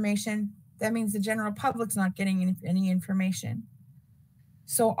any information, that means the general public's not getting any information.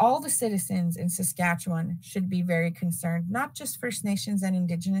 So all the citizens in Saskatchewan should be very concerned, not just First Nations and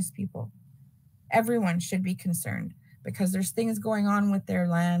Indigenous people. Everyone should be concerned because there's things going on with their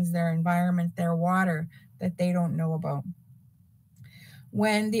lands, their environment, their water that they don't know about.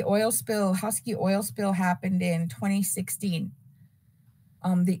 When the Husky oil spill happened in 2016,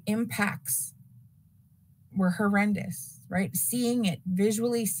 the impacts were horrendous, right?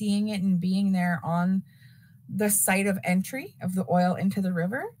 Visually seeing it and being there on the site of entry of the oil into the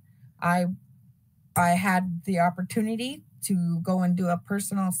river, I had the opportunity to go and do a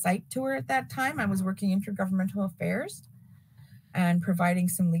personal site tour at that time. I was working intergovernmental affairs and providing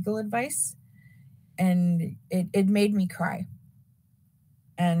some legal advice, and it made me cry.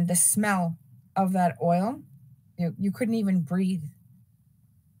 And the smell of that oil, you couldn't even breathe.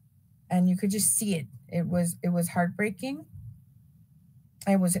 And you could just see it. It was heartbreaking.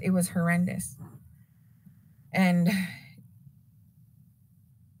 It was horrendous. And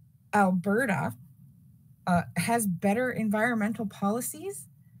Alberta has better environmental policies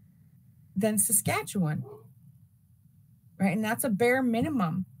than Saskatchewan, right? And that's a bare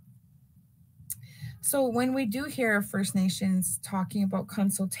minimum. So when we do hear of First Nations talking about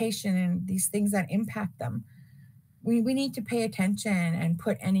consultation and these things that impact them, we need to pay attention and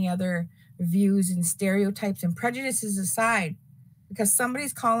put any other views and stereotypes and prejudices aside, because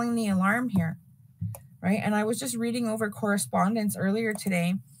somebody's calling the alarm here, right? And I was just reading over correspondence earlier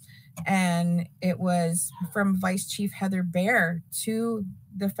today, and it was from Vice Chief Heather Bair to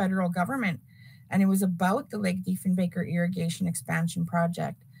the federal government, and it was about the Lake Diefenbaker Irrigation Expansion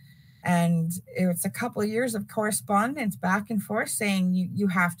project. And it's a couple of years of correspondence back and forth saying you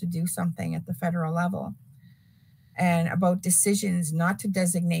have to do something at the federal level, and about decisions not to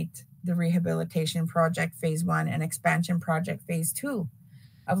designate the rehabilitation project phase 1 and expansion project phase 2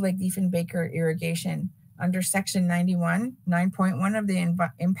 of Lake Diefenbaker Irrigation under section 9.1 of the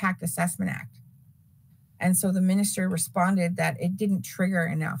Impact Assessment Act. And so the minister responded that it didn't trigger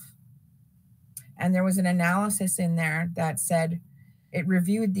enough. And there was an analysis in there that said It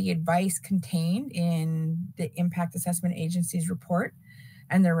reviewed the advice contained in the Impact Assessment Agency's report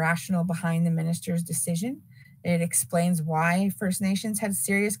and the rationale behind the minister's decision. It explains why First Nations had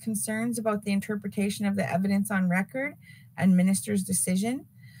serious concerns about the interpretation of the evidence on record and minister's decision,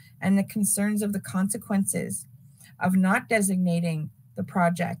 and the concerns of the consequences of not designating the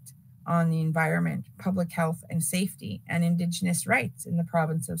project on the environment, public health and safety, and Indigenous rights in the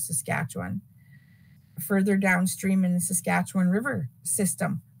province of Saskatchewan. Further downstream in the Saskatchewan River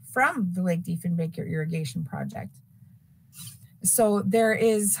system from the Lake Diefenbaker Irrigation Project. So there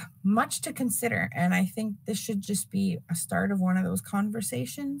is much to consider, and I think this should just be a start of one of those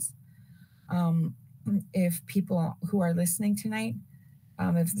conversations. If people who are listening tonight,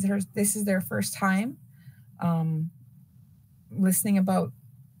 if this is their first time listening about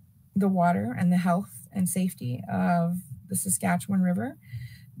the water and the health and safety of the Saskatchewan River,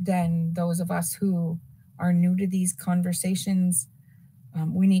 then those of us who are new to these conversations,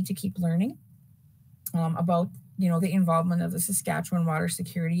 we need to keep learning about the involvement of the Saskatchewan Water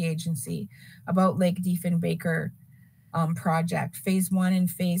Security Agency, about Lake Diefenbaker project, phase 1 and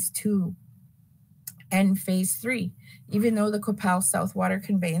phase 2, and phase 3. Even though the Qu'Appelle South Water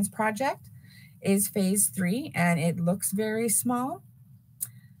Conveyance Project is phase 3 and it looks very small,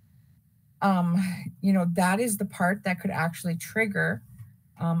 that is the part that could actually trigger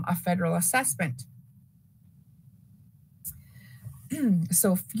a federal assessment.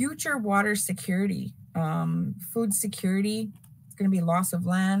 So future water security, food security, it's going to be loss of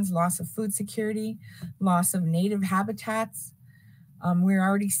lands, loss of food security, loss of native habitats. We're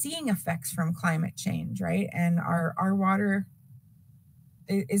already seeing effects from climate change, right? And our water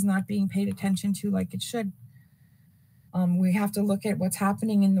is not being paid attention to like it should. We have to look at what's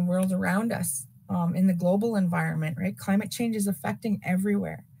happening in the world around us, in the global environment, right? Climate change is affecting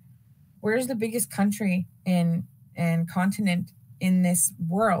everywhere. Where's the biggest country and continent in this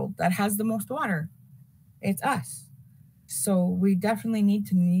world that has the most water? It's us. So we definitely need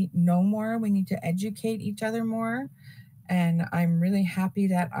to know more. We need to educate each other more. And I'm really happy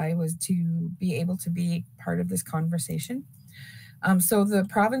that I was to be able to be part of this conversation. So the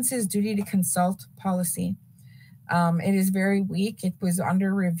province's duty to consult policy, it is very weak. It was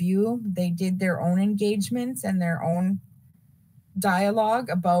under review. They did their own engagements and their own dialogue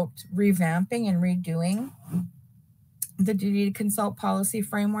about revamping and redoing the duty to consult policy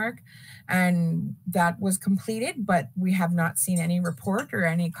framework, and that was completed, but we have not seen any report or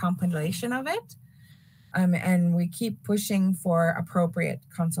any compilation of it. And we keep pushing for appropriate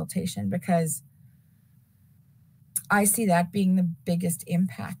consultation, because I see that being the biggest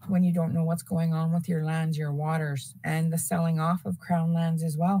impact when you don't know what's going on with your lands, your waters, and the selling off of Crown lands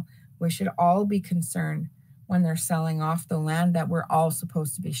as well. We should all be concerned when they're selling off the land that we're all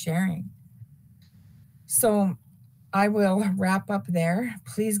supposed to be sharing. So I will wrap up there.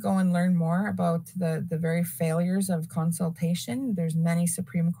 Please go and learn more about the very failures of consultation. There's many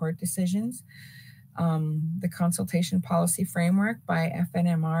Supreme Court decisions. The consultation policy framework by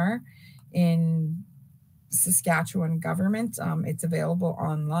FNMR in Saskatchewan government. It's available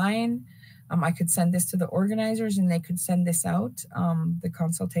online. I could send this to the organizers and they could send this out, the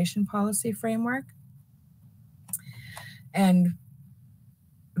consultation policy framework. And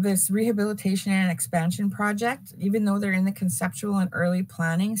this rehabilitation and expansion project, even though they're in the conceptual and early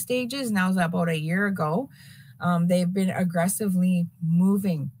planning stages, now is about a year ago, they've been aggressively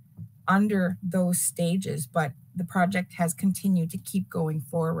moving under those stages, but the project has continued to keep going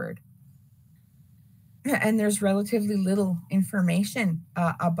forward. And there's relatively little information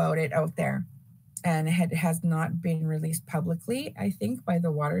about it out there, and it has not been released publicly, I think, by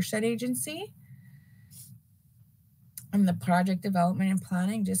the Watershed Agency. And the project development and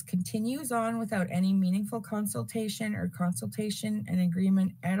planning just continues on without any meaningful consultation and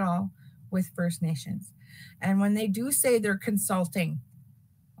agreement at all with First Nations. And when they do say they're consulting,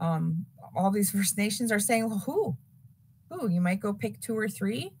 all these First Nations are saying, well, who? You might go pick 2 or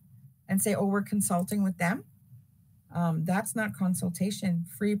 3 and say, oh, we're consulting with them. That's not consultation.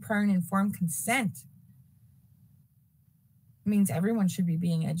 Free, prior, and informed consent means everyone should be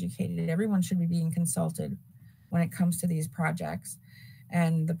being educated. Everyone should be being consulted when it comes to these projects.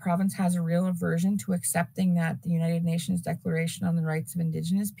 And the province has a real aversion to accepting that the United Nations Declaration on the Rights of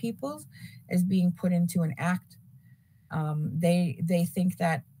Indigenous Peoples is being put into an act. They think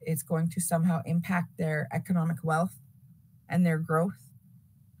that it's going to somehow impact their economic wealth and their growth.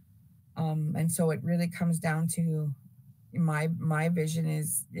 And so it really comes down to my vision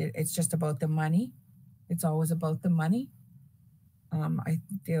is it's just about the money. It's always about the money. I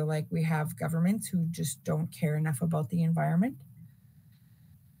feel like we have governments who just don't care enough about the environment.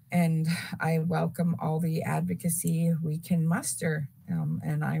 And I welcome all the advocacy we can muster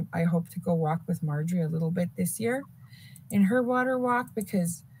And I hope to go walk with Marjorie a little bit this year in her water walk,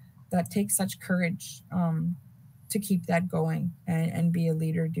 because that takes such courage to keep that going and be a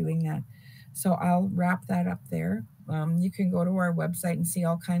leader doing that. So I'll wrap that up there. You can go to our website and see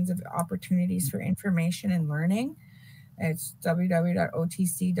all kinds of opportunities for information and learning. It's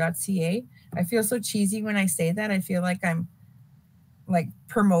www.otc.ca. I feel so cheesy when I say that. I feel like I'm like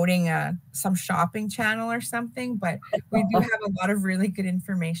promoting some shopping channel or something, but we do have a lot of really good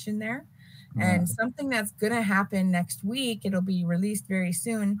information there. And something that's going to happen next week, it'll be released very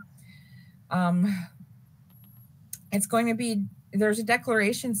soon. It's going to be, there's a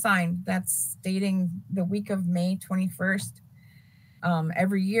declaration signed that's stating the week of May 21st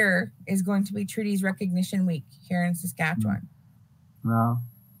every year is going to be Treaties Recognition Week here in Saskatchewan. Wow.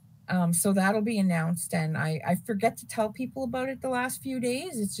 So that'll be announced, and I forget to tell people about it the last few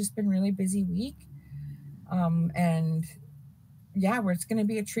days. It's just been a really busy week. And yeah, where it's going to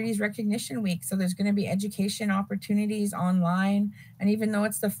be a Treaties Recognition Week. So there's going to be education opportunities online. And even though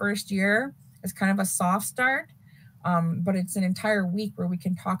it's the first year, it's kind of a soft start, but it's an entire week where we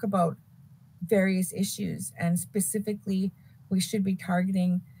can talk about various issues. And specifically, we should be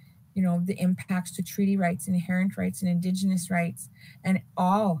targeting, you know, the impacts to treaty rights, inherent rights, and Indigenous rights, and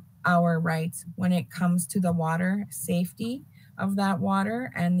all our rights when it comes to the water, safety of that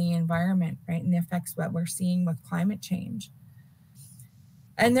water and the environment, right? And the effects that we're seeing with climate change.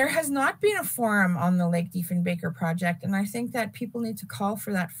 And there has not been a forum on the Lake Diefenbaker project. And I think that people need to call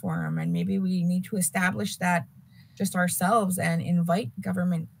for that forum, and maybe we need to establish that just ourselves and invite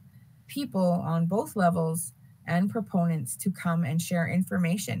government people on both levels and proponents to come and share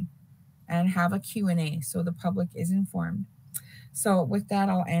information and have a Q&A so the public is informed. So with that,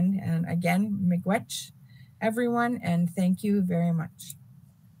 I'll end. And again, miigwech, everyone, and thank you very much.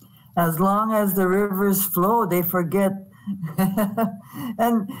 As long as the rivers flow, they forget.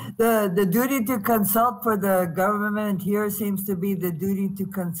 And the duty to consult for the government here seems to be the duty to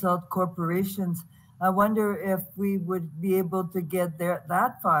consult corporations. I wonder if we would be able to get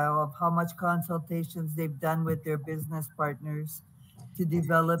that file of how much consultations they've done with their business partners to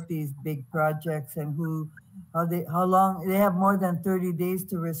develop these big projects, and how long they have. More than 30 days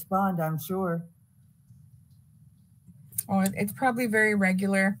to respond, I'm sure. Oh, it's probably very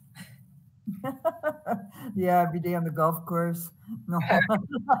regular. Yeah, every day on the golf course. No.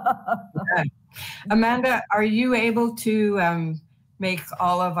 Amanda, are you able to make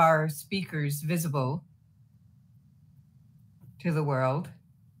all of our speakers visible to the world?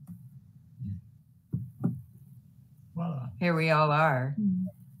 Voila. Here we all are.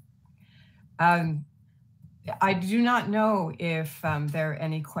 I do not know if there are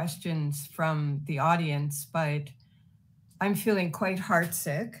any questions from the audience, but I'm feeling quite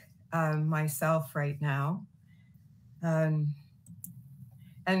heartsick myself right now. And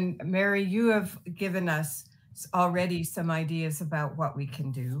Mary, you have given us already some ideas about what we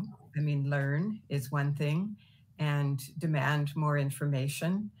can do. I mean, learn is one thing, and demand more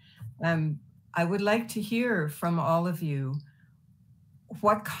information. I would like to hear from all of you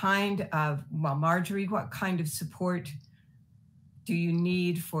what kind of, well, Marjorie, what kind of support do you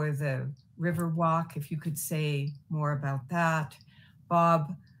need for the river walk? If you could say more about that.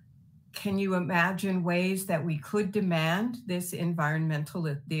 Bob, can you imagine ways that we could demand this environmental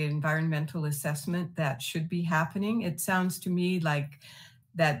assessment that should be happening? It sounds to me like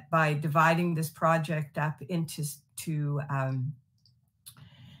that by dividing this project up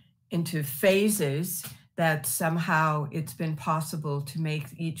into phases, that somehow it's been possible to make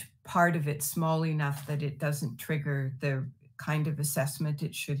each part of it small enough that it doesn't trigger the kind of assessment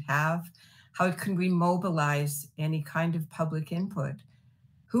it should have. How can we mobilize any kind of public input?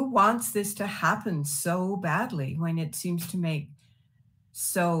 Who wants this to happen so badly when it seems to make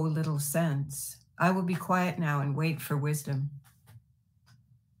so little sense? I will be quiet now and wait for wisdom.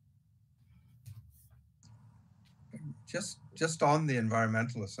 Just on the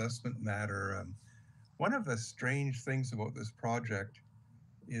environmental assessment matter, one of the strange things about this project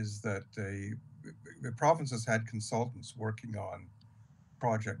is that the province has had consultants working on the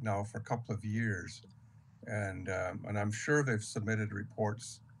project now for a couple of years, and I'm sure they've submitted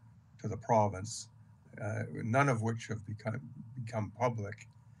reports to the province, none of which have become public.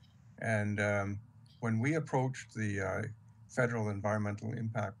 And when we approached the Federal Environmental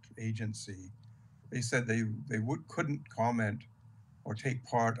Impact Agency, they said they couldn't comment or take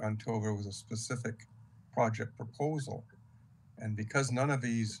part until there was a specific project proposal. And because none of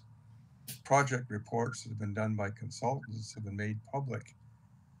these project reports that have been done by consultants have been made public,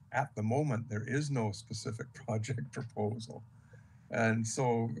 at the moment, there is no specific project proposal. And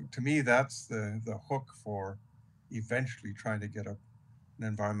so to me, that's the hook for eventually trying to get a an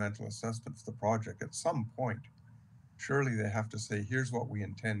environmental assessment for the project, at some point, surely they have to say, here's what we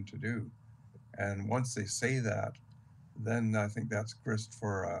intend to do. And once they say that, then I think that's grist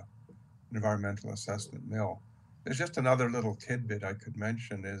for an environmental assessment mill. There's just another little tidbit I could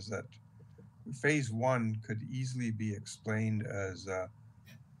mention is that phase one could easily be explained as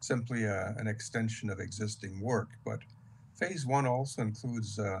simply an extension of existing work, but phase one also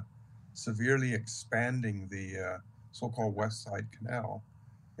includes severely expanding the so-called West Side Canal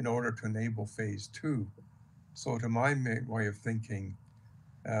in order to enable phase two. So to my way of thinking,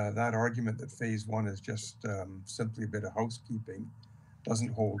 that argument that phase one is just simply a bit of housekeeping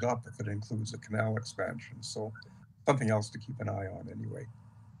doesn't hold up if it includes a canal expansion. So something else to keep an eye on anyway.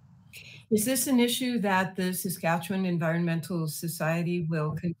 Is this an issue that the Saskatchewan Environmental Society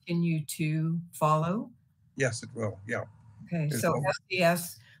will continue to follow? Yes, it will. Yeah. Okay, so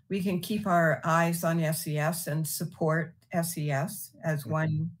SES, we can keep our eyes on SES and support SES as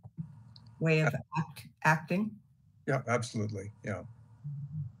one way of acting. Yeah, absolutely. Yeah.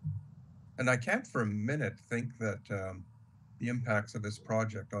 And I can't for a minute think that the impacts of this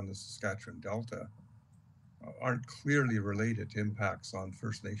project on the Saskatchewan Delta aren't clearly related to impacts on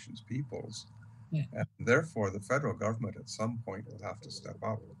First Nations peoples. Yeah. And therefore, the federal government at some point will have to step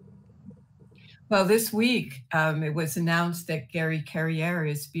up. Well, this week, it was announced that Gary Carriere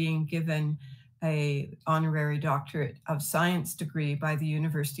is being given an honorary doctorate of science degree by the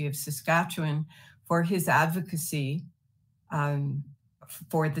University of Saskatchewan for his advocacy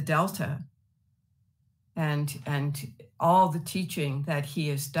for the Delta and all the teaching that he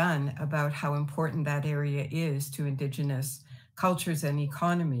has done about how important that area is to Indigenous cultures and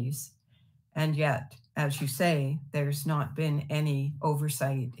economies. And yet, as you say, there's not been any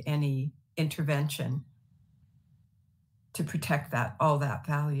oversight, any intervention to protect that, all that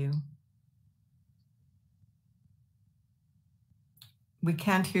value. We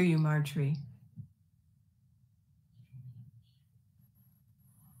can't hear you, Marjorie.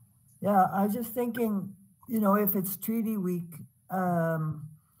 Yeah, I was just thinking, you know, if it's Treaty Week,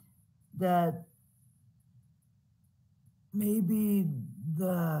 that maybe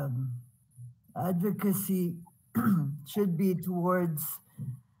the advocacy should be towards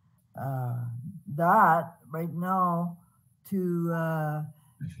that right now to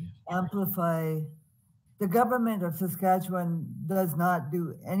amplify. The government of Saskatchewan does not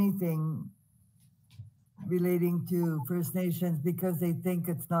do anything relating to First Nations because they think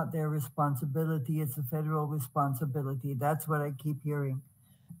it's not their responsibility, it's a federal responsibility. That's what I keep hearing.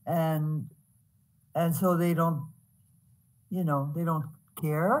 And so they don't, you know, they don't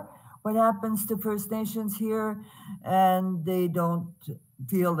care what happens to First Nations here, and they don't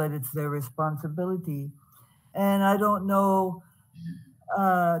feel that it's their responsibility. And I don't know,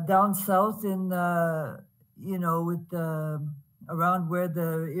 down south in, you know, with around where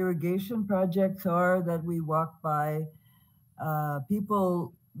the irrigation projects are that we walk by,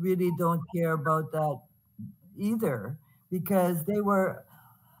 people really don't care about that either, because they were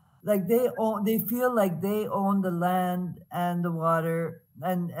like, they feel like they own the land and the water,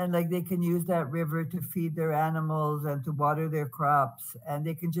 and like they can use that river to feed their animals and to water their crops, and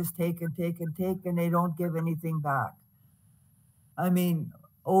they can just take and take and take, and they don't give anything back. I mean,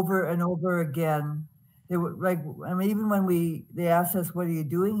 over and over again. They were like, I mean, even when they asked us, what are you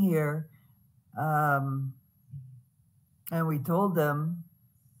doing here? And we told them,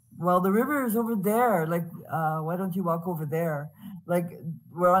 well, the river is over there. Like, why don't you walk over there? Like,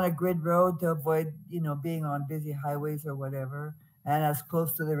 we're on a grid road to avoid, you know, being on busy highways or whatever, and as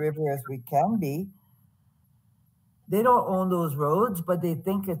close to the river as we can be. They don't own those roads, but they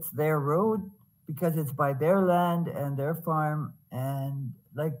think it's their road because it's by their land and their farm, and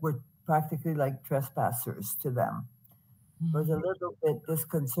like we're practically like trespassers to them. It was a little bit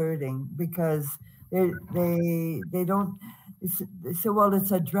disconcerting because they don't. They say, well,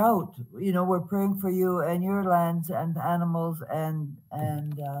 it's a drought. You know, we're praying for you and your lands and animals and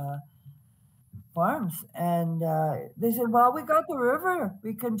farms. And they said, well, we got the river.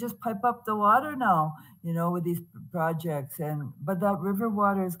 We can just pipe up the water now, you know, with these projects. But that river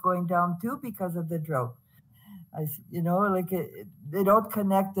water is going down too because of the drought. You know, like they don't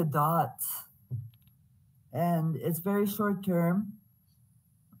connect the dots. And it's very short term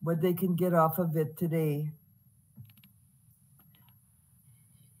what they can get off of it today.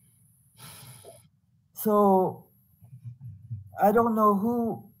 So I don't know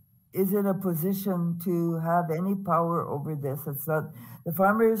who is in a position to have any power over this. It's not, the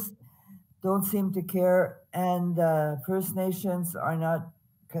farmers don't seem to care, and First Nations are not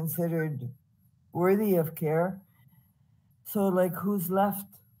considered worthy of care. So like, who's left?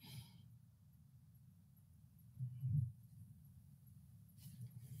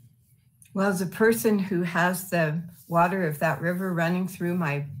 Well, as a person who has the water of that river running through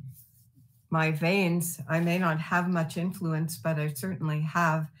my veins, I may not have much influence, but I certainly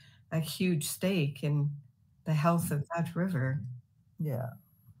have a huge stake in the health of that river. Yeah.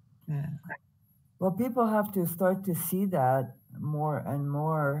 Yeah. Well, people have to start to see that more and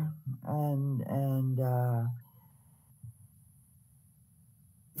more, and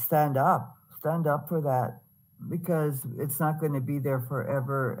stand up for that, because it's not going to be there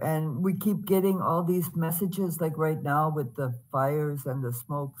forever. And we keep getting all these messages, like right now with the fires and the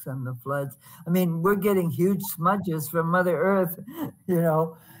smokes and the floods. I mean, we're getting huge smudges from Mother Earth, you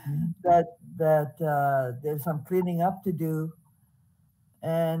know, that there's some cleaning up to do.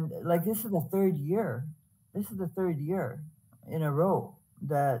 And like, this is the third year in a row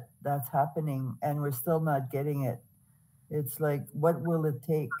that that's happening, and we're still not getting it. It's like, what will it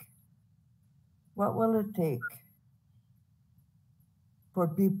take? What will it take for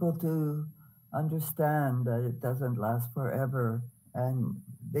people to understand that it doesn't last forever, and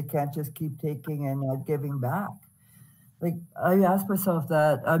they can't just keep taking and not giving back? Like, I asked myself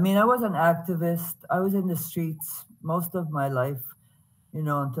that. I mean, I was an activist. I was in the streets most of my life, you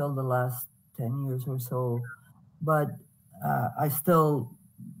know, until the last 10 years or so. But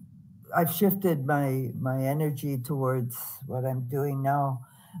I've shifted my energy towards what I'm doing now.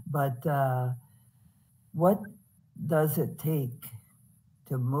 But what does it take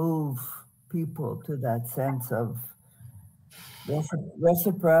to move people to that sense of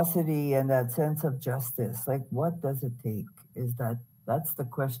reciprocity and that sense of justice? Like, what does it take? That's the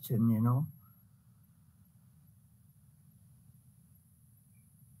question, you know?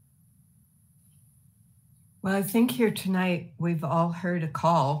 Well, I think here tonight we've all heard a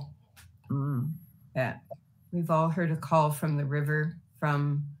call. Yeah, we've all heard a call from the river,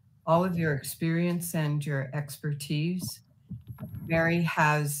 from all of your experience and your expertise. Mary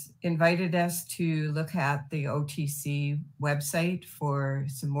has invited us to look at the OTC website for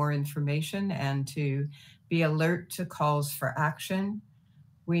some more information and to be alert to calls for action.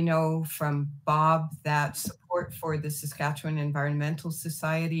 We know from Bob that support for the Saskatchewan Environmental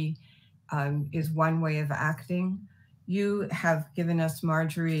Society is one way of acting. You have given us,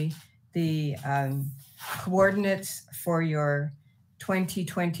 Marjorie, the coordinates for your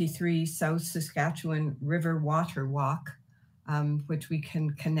 2023 South Saskatchewan River Water Walk, which we can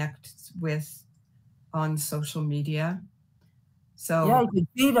connect with on social media. So yeah, you can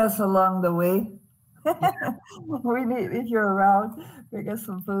feed us along the way. We need, if you're around, bring us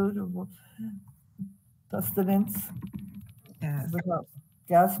some food, sustenance,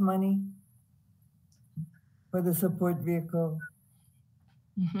 gas money for the support vehicle.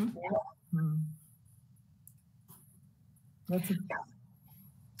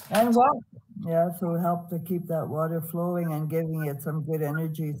 And well, yeah, so help to keep that water flowing and giving it some good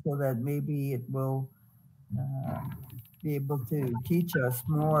energy, so that maybe it will be able to teach us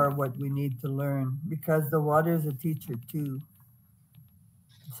more what we need to learn, because the water is a teacher too.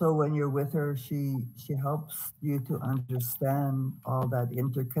 So when you're with her, she helps you to understand all that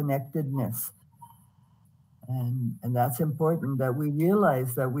interconnectedness. And that's important, that we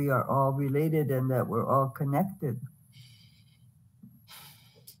realize that we are all related and that we're all connected.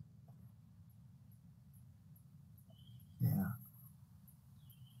 Yeah.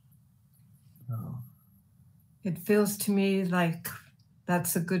 So. It feels to me like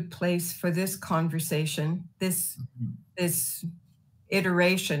that's a good place for this conversation, this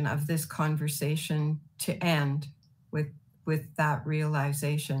iteration of this conversation to end with that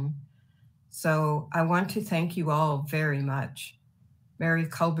realization. So I want to thank you all very much. Mary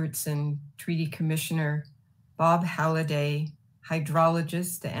Culbertson, Treaty Commissioner, Bob Halliday,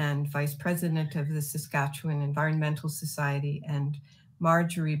 Hydrologist and Vice President of the Saskatchewan Environmental Society, and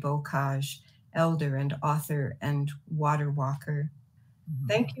Marjorie Beaucage, Elder and author and water walker.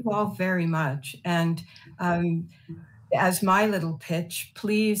 Thank you all very much. And as my little pitch,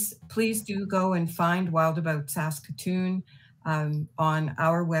 please do go and find Wild About Saskatoon on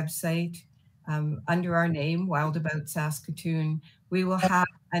our website under our name, Wild About Saskatoon. We will have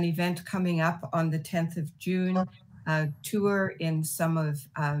an event coming up on the 10th of June, a tour in some of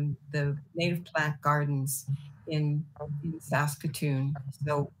the native plant gardens in Saskatoon.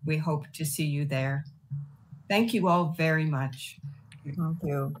 So we hope to see you there. Thank you all very much. Thank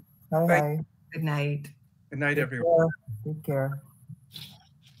you. Bye. Good night. Good night, everyone. Take care.